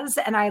as.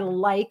 And I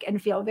like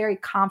and feel very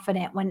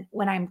confident when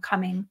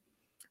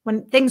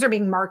things are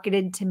being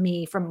marketed to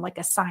me from like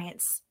a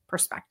science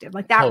perspective,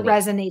 like that Totally.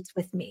 resonates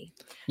with me.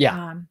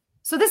 Yeah.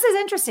 So this is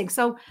interesting.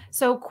 So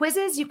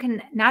quizzes you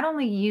can not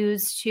only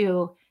use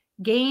to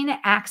gain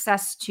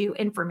access to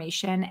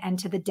information and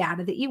to the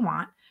data that you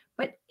want,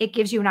 but it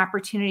gives you an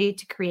opportunity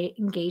to create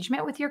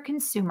engagement with your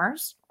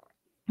consumers.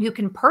 You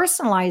can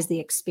personalize the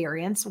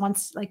experience.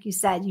 Once, like you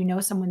said,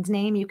 someone's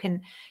name, you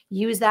can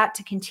use that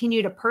to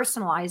continue to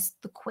personalize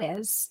the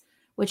quiz,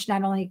 which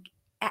not only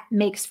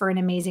makes for an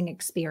amazing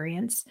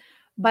experience,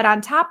 but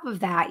on top of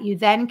that, you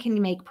then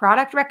can make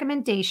product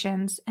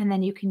recommendations, and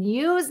then you can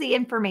use the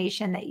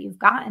information that you've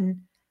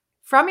gotten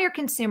from your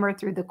consumer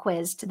through the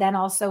quiz to then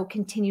also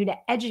continue to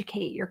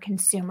educate your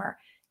consumer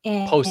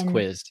in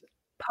Post-quiz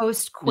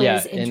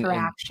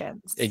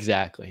interactions.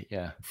 Exactly.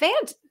 Yeah.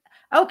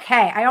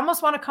 Okay. I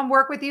almost want to come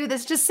work with you.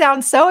 This just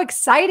sounds so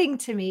exciting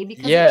to me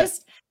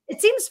because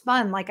it seems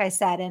fun, like I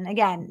said, and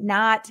again,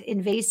 not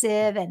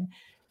invasive, and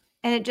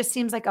it just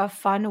seems like a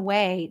fun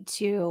way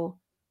to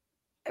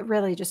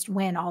really just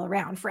win all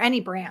around for any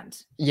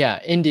brand.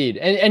 Yeah, indeed.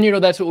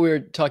 And that's what we were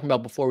talking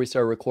about before we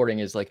started recording,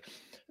 is like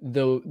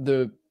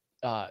the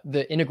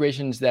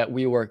integrations that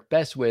we work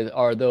best with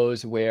are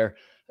those where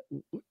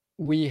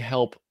we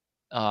help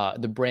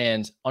the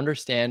brands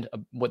understand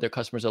what their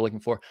customers are looking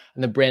for,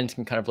 and the brands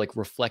can kind of like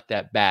reflect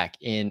that back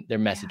in their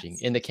messaging,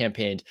 in the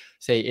campaigns.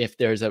 Say if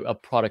there's a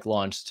product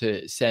launch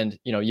to send,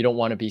 you don't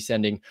want to be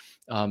sending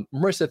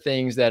Marissa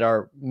things that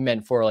are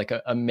meant for like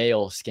a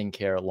male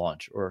skincare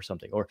launch or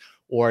something,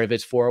 or if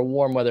it's for a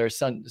warm weather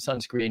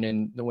sunscreen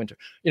in the winter,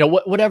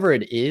 whatever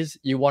it is,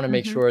 you want to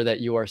make sure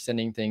that you are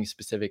sending things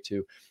specific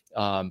to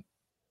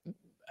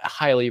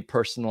highly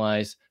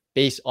personalized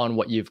based on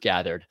what you've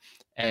gathered.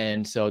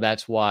 And so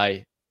that's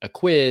why a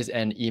quiz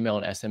and email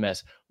and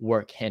SMS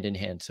work hand in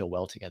hand so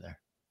well together.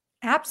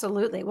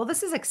 Absolutely. Well,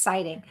 this is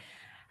exciting.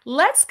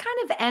 Let's kind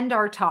of end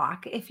our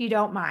talk, if you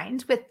don't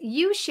mind, with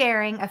you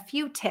sharing a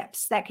few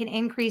tips that can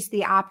increase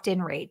the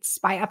opt-in rates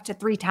by up to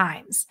 3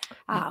 times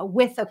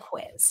with a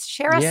quiz.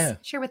 Share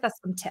with us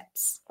some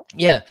tips.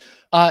 Yeah.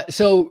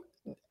 So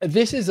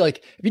this is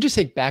like, if you just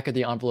take back of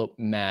the envelope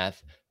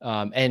math,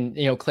 and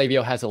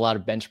Klaviyo has a lot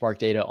of benchmark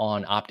data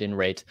on opt-in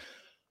rates.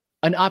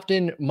 An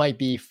opt-in might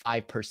be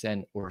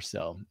 5% or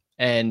so,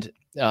 and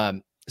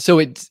so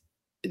it's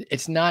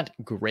not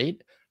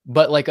great.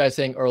 But like I was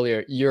saying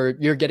earlier,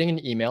 you're getting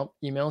an email.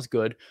 Email is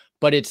good,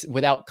 but it's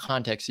without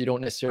context. You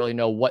don't necessarily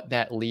know what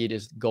that lead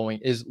is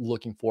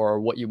looking for, or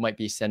what you might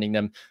be sending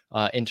them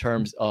in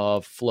terms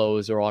of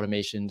flows or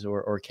automations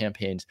or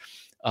campaigns.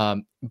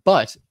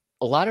 But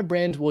a lot of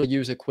brands will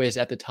use a quiz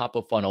at the top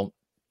of funnel,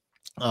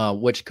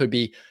 which could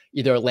be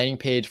either a landing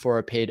page for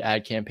a paid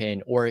ad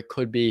campaign, or it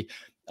could be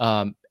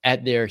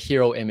at their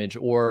hero image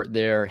or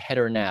their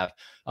header nav.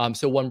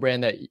 So one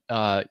brand that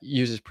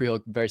uses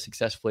Prehook very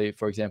successfully,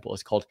 for example,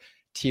 is called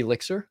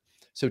Telixir.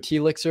 So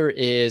Telixir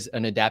is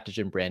an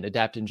adaptogen brand.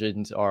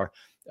 Adaptogens are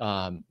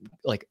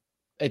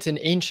it's an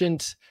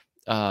ancient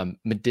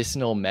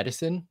medicinal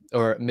medicine,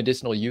 or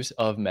medicinal use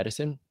of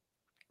medicine.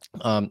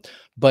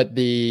 But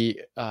the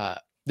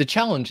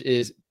challenge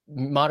is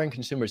modern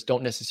consumers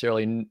don't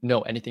necessarily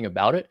know anything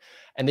about it,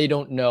 and they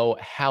don't know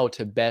how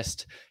to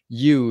best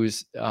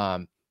use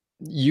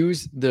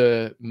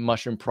the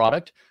mushroom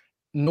product,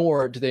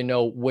 nor do they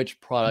know which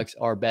products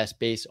are best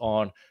based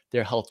on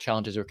their health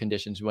challenges or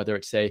conditions, whether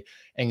it's, say,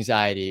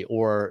 anxiety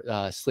or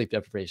sleep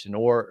deprivation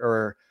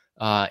or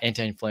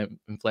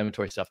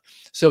anti-inflammatory stuff.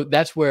 So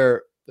that's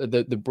where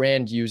the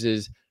brand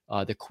uses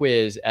the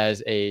quiz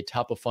as a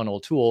top of funnel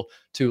tool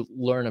to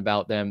learn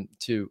about them,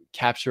 to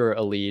capture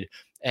a lead.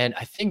 And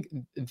I think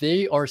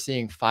they are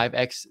seeing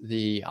 5x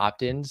the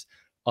opt-ins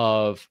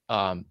of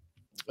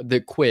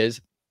the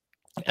quiz,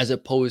 as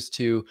opposed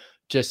to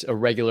just a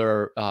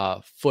regular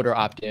footer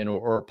opt-in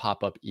or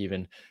pop-up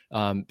even.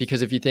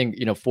 Because if you think,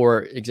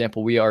 for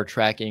example, we are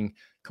tracking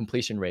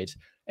completion rates,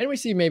 and we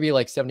see maybe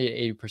like 70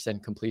 to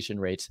 80% completion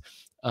rates.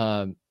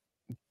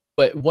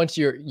 But once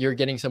you're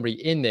getting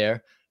somebody in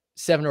there,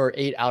 7 or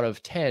 8 out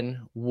of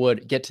 10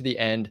 would get to the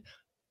end,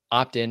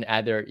 opt in,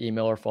 add their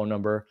email or phone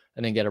number,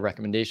 and then get a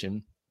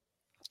recommendation,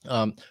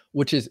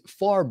 which is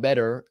far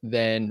better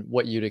than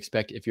what you'd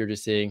expect if you're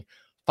just seeing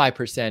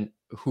 5%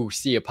 who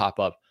see a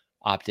pop-up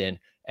opt in,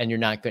 and you're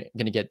not going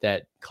to get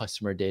that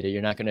customer data.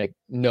 You're not going to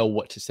know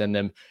what to send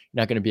them.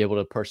 You're not going to be able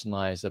to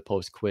personalize a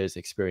post-quiz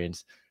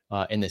experience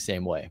in the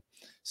same way.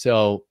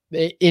 So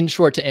in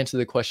short, to answer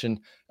the question,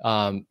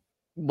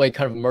 like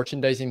kind of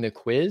merchandising the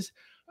quiz,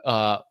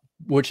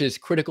 which is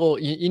critical.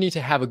 You need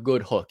to have a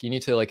good hook. You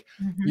need to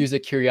use a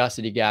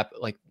curiosity gap,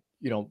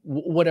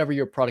 whatever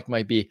your product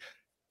might be,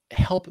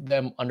 help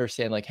them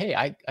understand hey,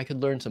 I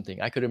could learn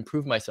something. I could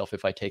improve myself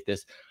if I take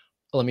this.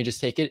 Let me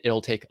just take it.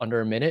 It'll take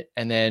under a minute,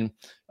 and then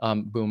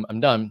boom, I'm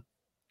done.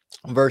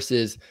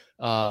 Versus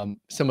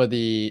some of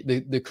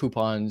the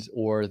coupons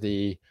or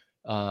the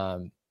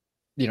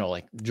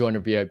joiner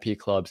VIP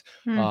clubs.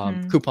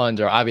 Coupons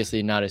are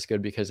obviously not as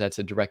good because that's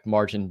a direct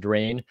margin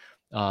drain,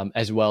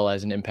 as well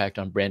as an impact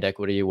on brand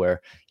equity,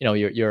 where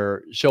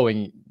you're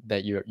showing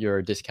that you're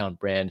a discount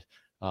brand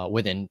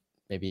within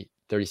maybe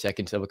 30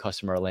 seconds of a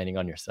customer landing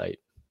on your site.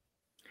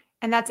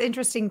 And that's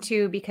interesting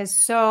too,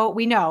 because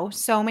we know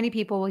so many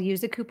people will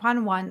use a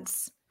coupon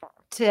once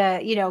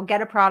to,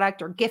 get a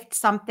product or gift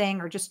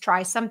something or just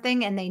try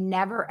something, and they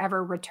never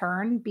ever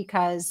return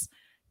because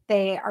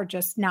they are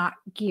just not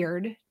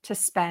geared to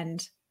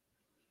spend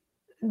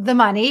the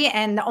money.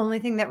 And the only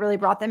thing that really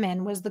brought them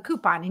in was the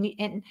coupon.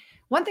 And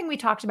one thing we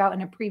talked about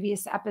in a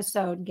previous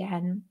episode,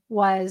 again,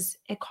 was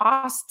it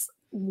costs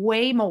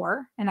way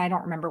more. And I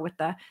don't remember what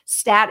the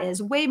stat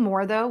is, way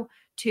more though,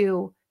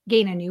 to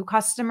gain a new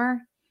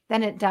customer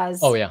than it does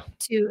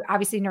to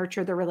obviously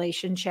nurture the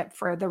relationship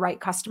for the right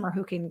customer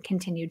who can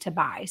continue to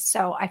buy.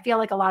 So I feel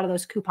like a lot of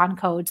those coupon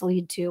codes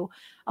lead to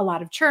a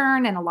lot of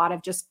churn and a lot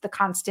of just the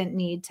constant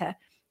need to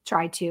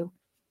try to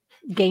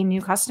gain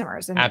new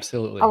customers. And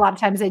absolutely, a lot of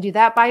times they do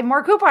that by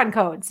more coupon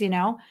codes.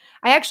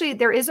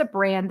 There is a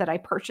brand that I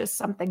purchased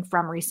something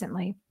from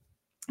recently.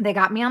 They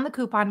got me on the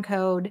coupon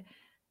code.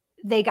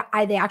 They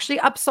actually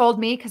upsold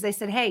me because they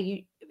said,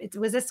 hey, it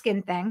was a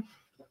skin thing.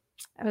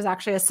 It was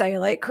actually a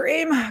cellulite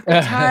cream.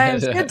 Good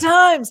times, good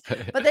times.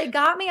 But they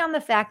got me on the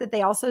fact that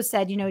they also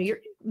said,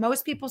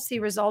 most people see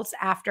results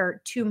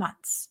after 2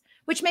 months,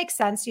 which makes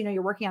sense.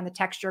 You're working on the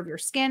texture of your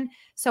skin.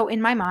 So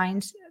in my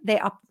mind, they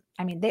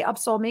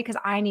upsold me because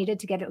I needed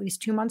to get at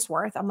least 2 months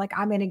worth. I'm like,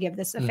 I'm going to give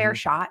this a fair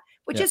shot,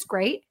 which is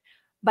great.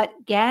 But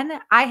again,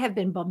 I have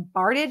been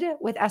bombarded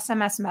with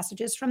SMS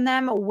messages from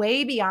them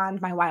way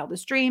beyond my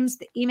wildest dreams.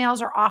 The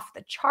emails are off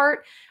the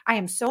chart. I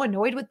am so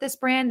annoyed with this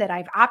brand that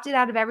I've opted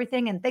out of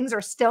everything, and things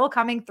are still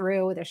coming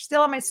through. They're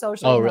still on my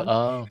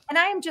social. And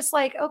I am just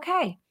like,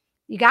 okay,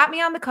 you got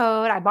me on the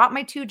code. I bought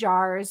my 2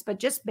 jars, but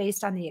just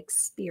based on the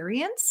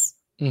experience,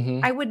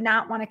 I would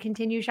not want to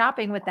continue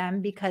shopping with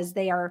them because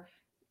they are,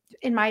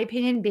 in my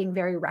opinion, being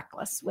very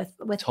reckless with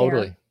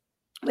Totally.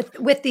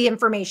 with the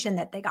information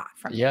that they got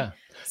from me. Yeah.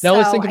 Now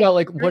let's think about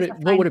like there's a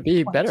what would fine it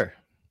be point. better?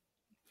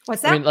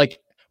 What's I mean, that? like,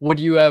 would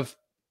you have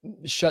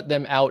shut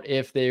them out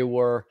if they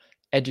were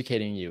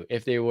educating you,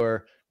 if they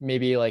were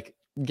maybe like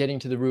getting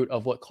to the root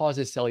of what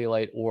causes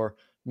cellulite, or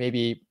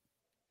maybe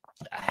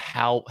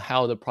how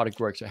the product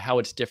works, or how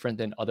it's different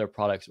than other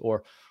products,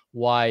 or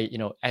why, you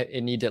know,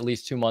 it needs at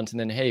least 2 months, and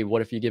then, hey,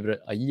 what if you give it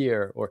a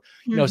year, or,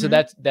 you know, so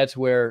that's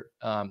where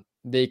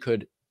they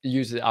could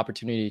use the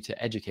opportunity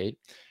to educate.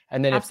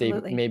 And then if they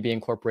Absolutely. maybe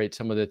incorporate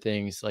some of the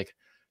things like,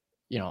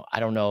 you know, I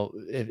don't know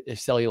if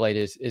cellulite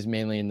is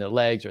mainly in the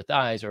legs or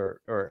thighs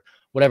or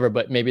whatever,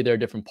 but maybe there are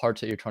different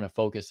parts that you're trying to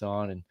focus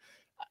on. And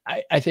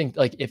I think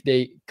like if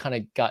they kind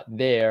of got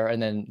there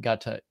and then got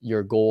to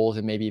your goals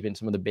and maybe even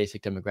some of the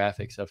basic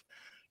demographics of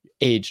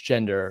age,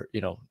 gender,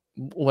 you know,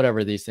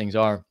 whatever these things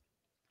are,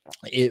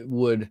 it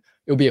would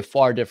be a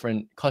far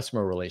different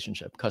customer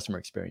relationship, customer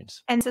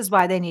experience. And this is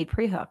why they need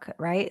pre-hook,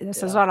 right?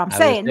 This is Yeah, what I'm I would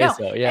saying. say No.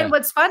 so. Yeah. And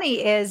what's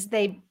funny is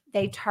they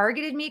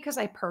targeted me because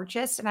I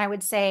purchased, and I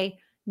would say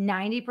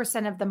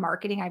 90% of the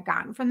marketing I've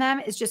gotten from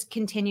them is just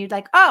continued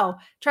like, oh,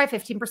 try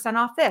 15%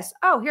 off this.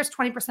 Oh, here's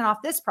 20%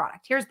 off this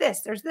product. Here's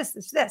this, there's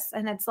this.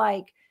 And it's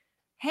like,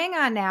 hang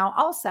on now.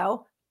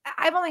 Also,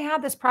 I've only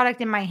had this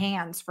product in my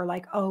hands for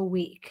like a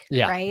week,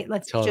 Yeah, right?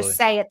 Let's totally. just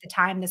say at the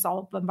time this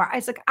all bombarded.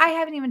 It's like, I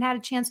haven't even had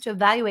a chance to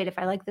evaluate if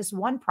I like this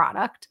one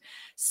product.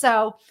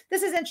 So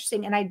this is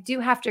interesting. And I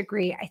do have to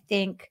agree. I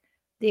think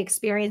the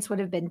experience would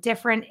have been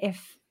different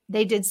if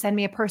they did send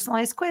me a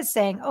personalized quiz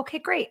saying, okay,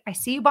 great. I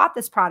see you bought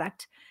this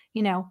product,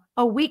 you know,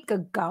 a week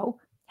ago.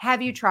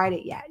 Have you tried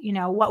it yet? You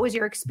know, what was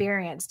your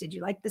experience? Did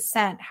you like the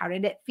scent? How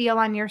did it feel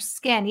on your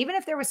skin? Even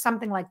if there was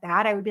something like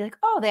that, I would be like,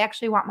 oh, they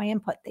actually want my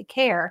input. They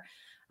care.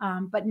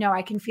 But no,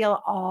 I can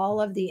feel all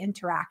of the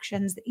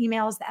interactions, the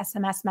emails, the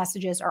SMS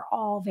messages are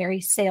all very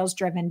sales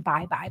driven.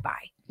 Buy.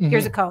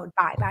 Here's a code.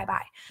 Buy.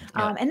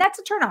 Yeah. And that's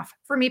a turnoff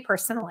for me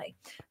personally.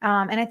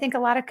 And I think a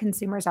lot of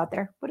consumers out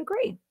there would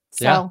agree.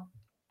 So Yeah.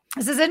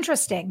 this is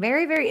interesting.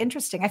 Very, very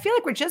interesting. I feel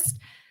like we're just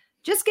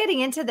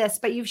getting into this,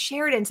 but you've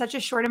shared in such a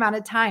short amount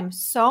of time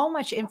so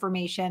much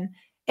information.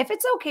 If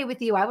it's okay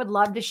with you, I would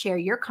love to share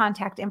your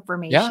contact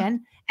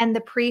information and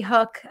the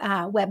pre-hook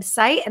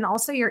website, and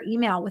also your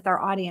email with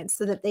our audience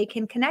so that they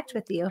can connect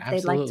with you if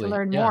they'd like to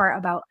learn more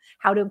about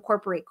how to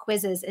incorporate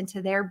quizzes into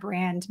their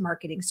brand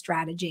marketing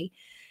strategy.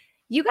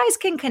 You guys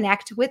can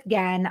connect with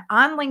Gen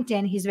on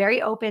LinkedIn. He's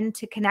very open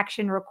to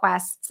connection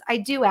requests. I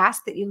do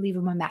ask that you leave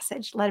him a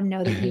message. Let him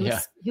know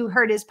that you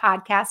heard his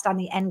podcast on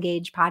the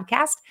Engage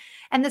podcast.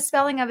 And the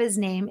spelling of his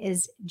name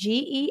is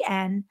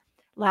Gen,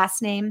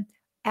 last name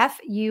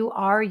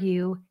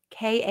Furukawa.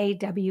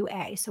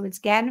 So it's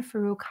Gen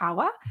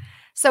Furukawa.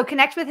 So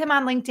connect with him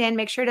on LinkedIn.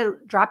 Make sure to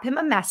drop him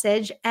a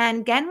message.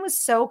 And Gen was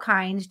so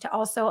kind to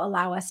also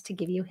allow us to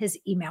give you his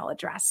email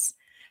address.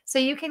 So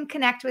you can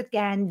connect with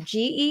Gen,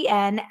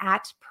 Gen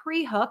at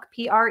prehook,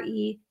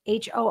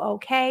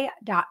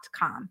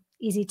 prehook.com.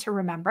 Easy to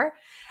remember.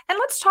 And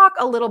let's talk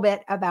a little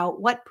bit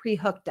about what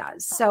Prehook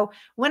does. So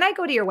when I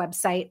go to your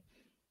website,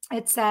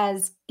 it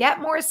says, get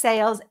more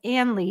sales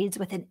and leads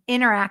with an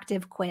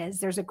interactive quiz.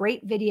 There's a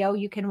great video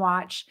you can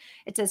watch.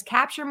 It says,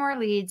 capture more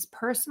leads,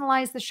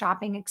 personalize the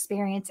shopping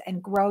experience,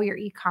 and grow your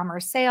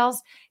e-commerce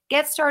sales.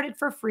 Get started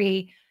for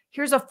free.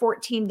 Here's a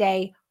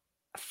 14-day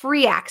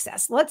free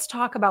access. Let's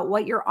talk about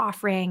what you're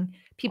offering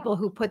people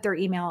who put their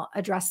email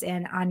address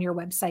in on your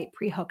website,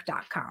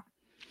 prehook.com.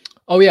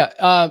 Oh,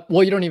 yeah.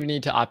 Well, you don't even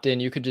need to opt in.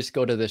 You could just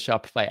go to the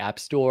Shopify App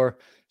Store,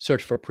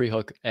 search for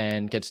Prehook,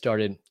 and get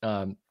started.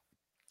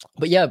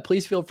 But yeah,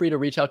 please feel free to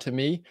reach out to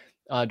me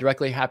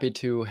directly. Happy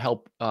to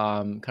help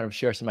kind of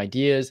share some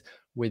ideas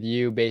with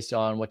you based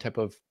on what type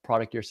of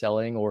product you're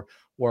selling or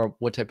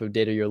what type of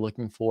data you're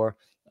looking for.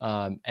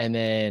 And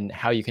then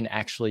how you can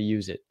actually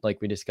use it,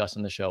 like we discussed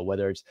on the show,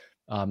 whether it's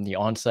the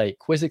on-site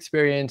quiz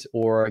experience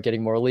or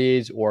getting more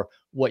leads or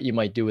what you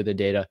might do with the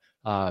data.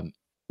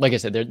 Like I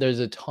said, there's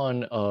a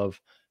ton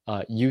of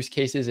use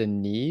cases and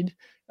need.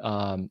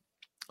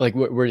 Like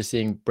we're just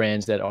seeing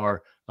brands that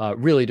are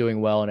really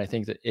doing well. And I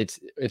think that it's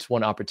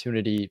one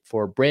opportunity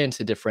for brands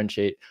to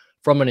differentiate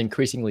from an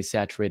increasingly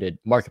saturated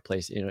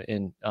marketplace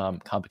in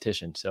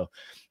competition. So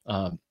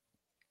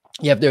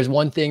yeah, if there's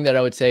one thing that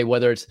I would say,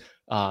 whether it's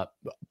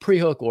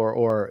Prehook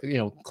or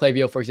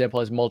Klaviyo, for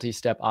example, has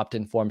multi-step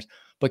opt-in forms,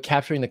 but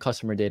capturing the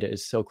customer data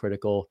is so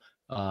critical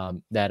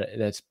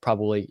that's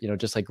probably,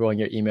 just like growing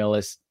your email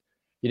list.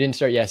 You didn't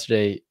start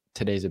yesterday.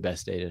 Today's the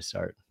best day to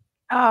start.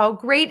 Oh,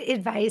 great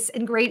advice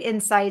and great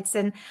insights.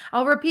 And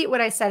I'll repeat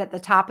what I said at the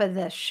top of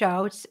the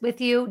show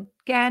with you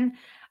again.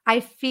 I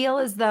feel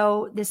as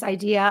though this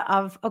idea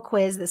of a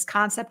quiz, this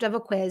concept of a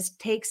quiz,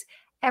 takes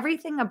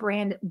everything a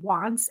brand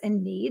wants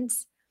and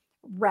needs,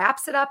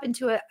 wraps it up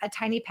into a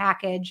tiny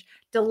package,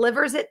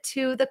 delivers it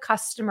to the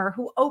customer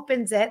who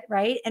opens it,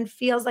 right, and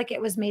feels like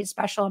it was made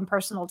special and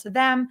personal to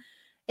them.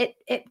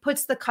 it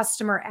puts the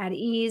customer at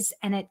ease,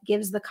 and it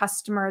gives the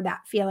customer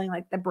that feeling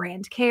like the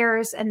brand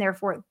cares, and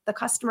therefore the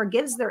customer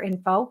gives their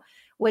info,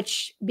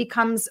 which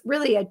becomes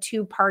really a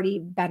two-party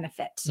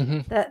benefit.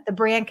 The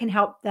brand can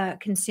help the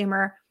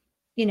consumer,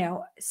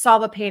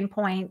 solve a pain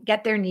point,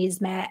 get their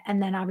needs met,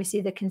 and then obviously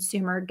the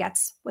consumer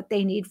gets what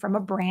they need from a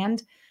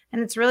brand.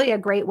 And it's really a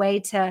great way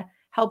to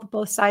help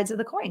both sides of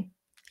the coin.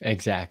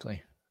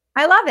 Exactly.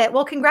 I love it.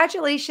 Well,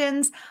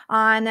 congratulations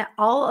on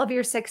all of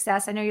your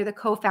success. I know you're the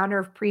co-founder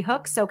of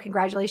Prehook, so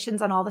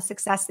congratulations on all the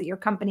success that your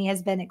company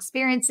has been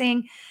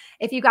experiencing.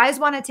 If you guys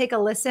want to take a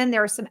listen,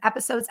 there are some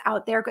episodes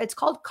out there. It's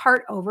called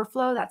Cart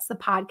Overflow. That's the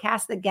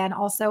podcast that Gen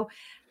also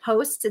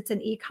hosts. It's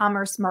an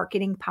e-commerce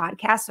marketing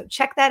podcast, so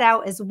check that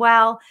out as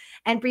well.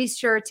 And be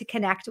sure to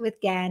connect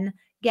with Gen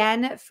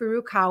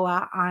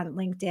Furukawa on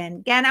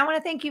LinkedIn. Gen, I want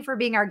to thank you for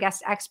being our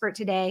guest expert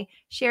today,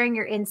 sharing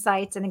your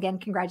insights, and again,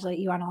 congratulate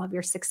you on all of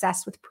your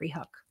success with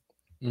Prehook.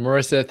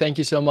 Marissa, thank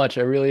you so much.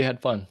 I really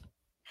had fun.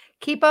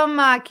 Keep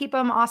them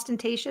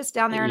ostentatious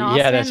down there in Austin.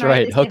 Yeah, that's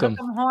right. Hook them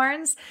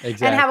horns.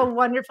 Exactly. And have a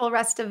wonderful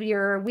rest of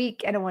your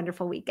week and a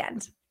wonderful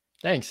weekend.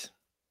 Thanks.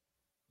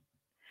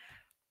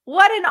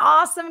 What an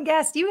awesome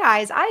guest. You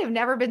guys, I have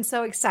never been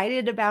so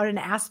excited about an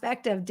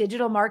aspect of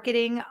digital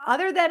marketing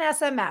other than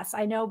SMS.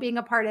 I know being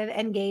a part of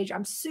Engage,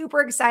 I'm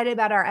super excited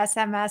about our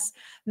SMS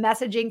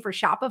messaging for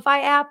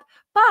Shopify app,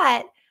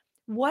 but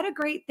what a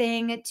great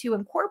thing to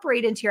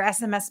incorporate into your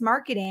SMS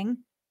marketing.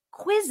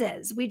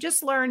 Quizzes. We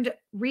just learned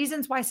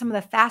reasons why some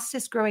of the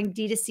fastest growing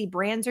D2C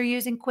brands are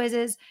using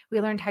quizzes.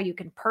 We learned how you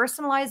can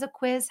personalize a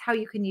quiz, how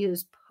you can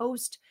use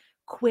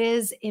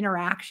post-quiz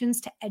interactions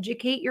to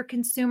educate your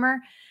consumer.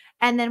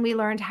 And then we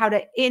learned how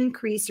to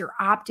increase your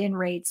opt-in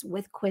rates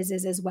with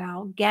quizzes as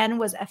well. Gen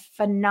was a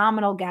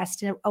phenomenal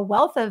guest and a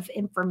wealth of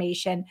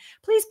information.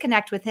 Please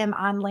connect with him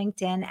on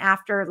LinkedIn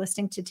after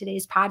listening to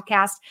today's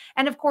podcast.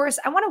 And of course,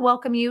 I want to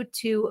welcome you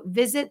to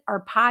visit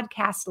our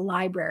podcast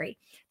library.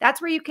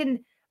 That's where you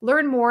can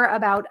learn more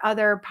about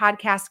other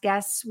podcast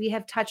guests we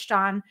have touched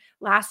on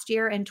last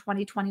year in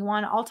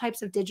 2021, all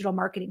types of digital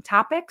marketing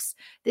topics.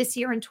 This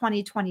year in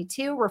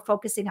 2022, we're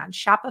focusing on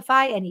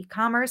Shopify and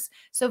e-commerce.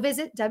 So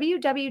visit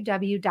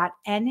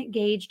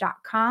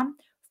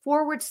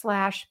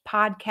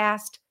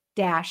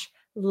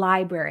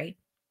www.engage.com/podcast-library.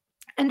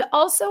 And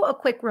also a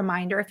quick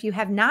reminder, if you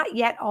have not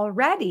yet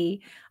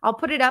already, I'll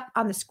put it up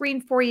on the screen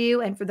for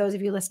you. And for those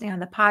of you listening on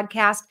the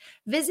podcast,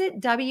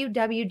 visit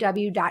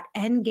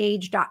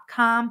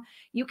www.engage.com.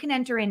 You can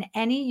enter in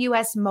any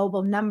US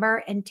mobile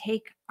number and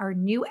take our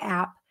new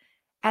app,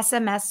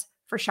 SMS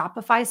for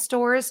Shopify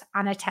stores,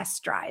 on a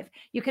test drive.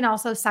 You can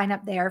also sign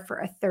up there for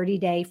a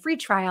 30-day free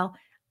trial,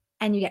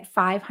 and you get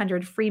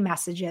 500 free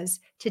messages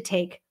to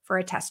take for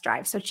a test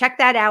drive. So check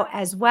that out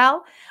as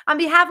well. On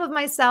behalf of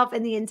myself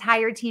and the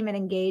entire team at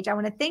Engage, I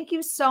want to thank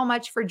you so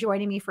much for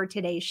joining me for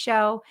today's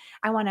show.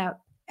 I want to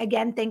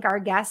again thank our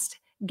guest,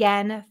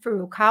 Gen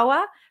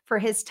Furukawa, for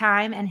his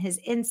time and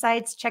his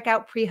insights. Check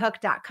out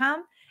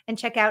prehook.com and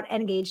check out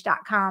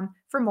engage.com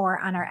for more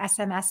on our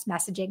SMS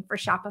messaging for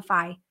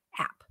Shopify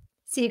app.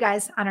 See you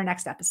guys on our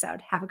next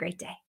episode. Have a great day.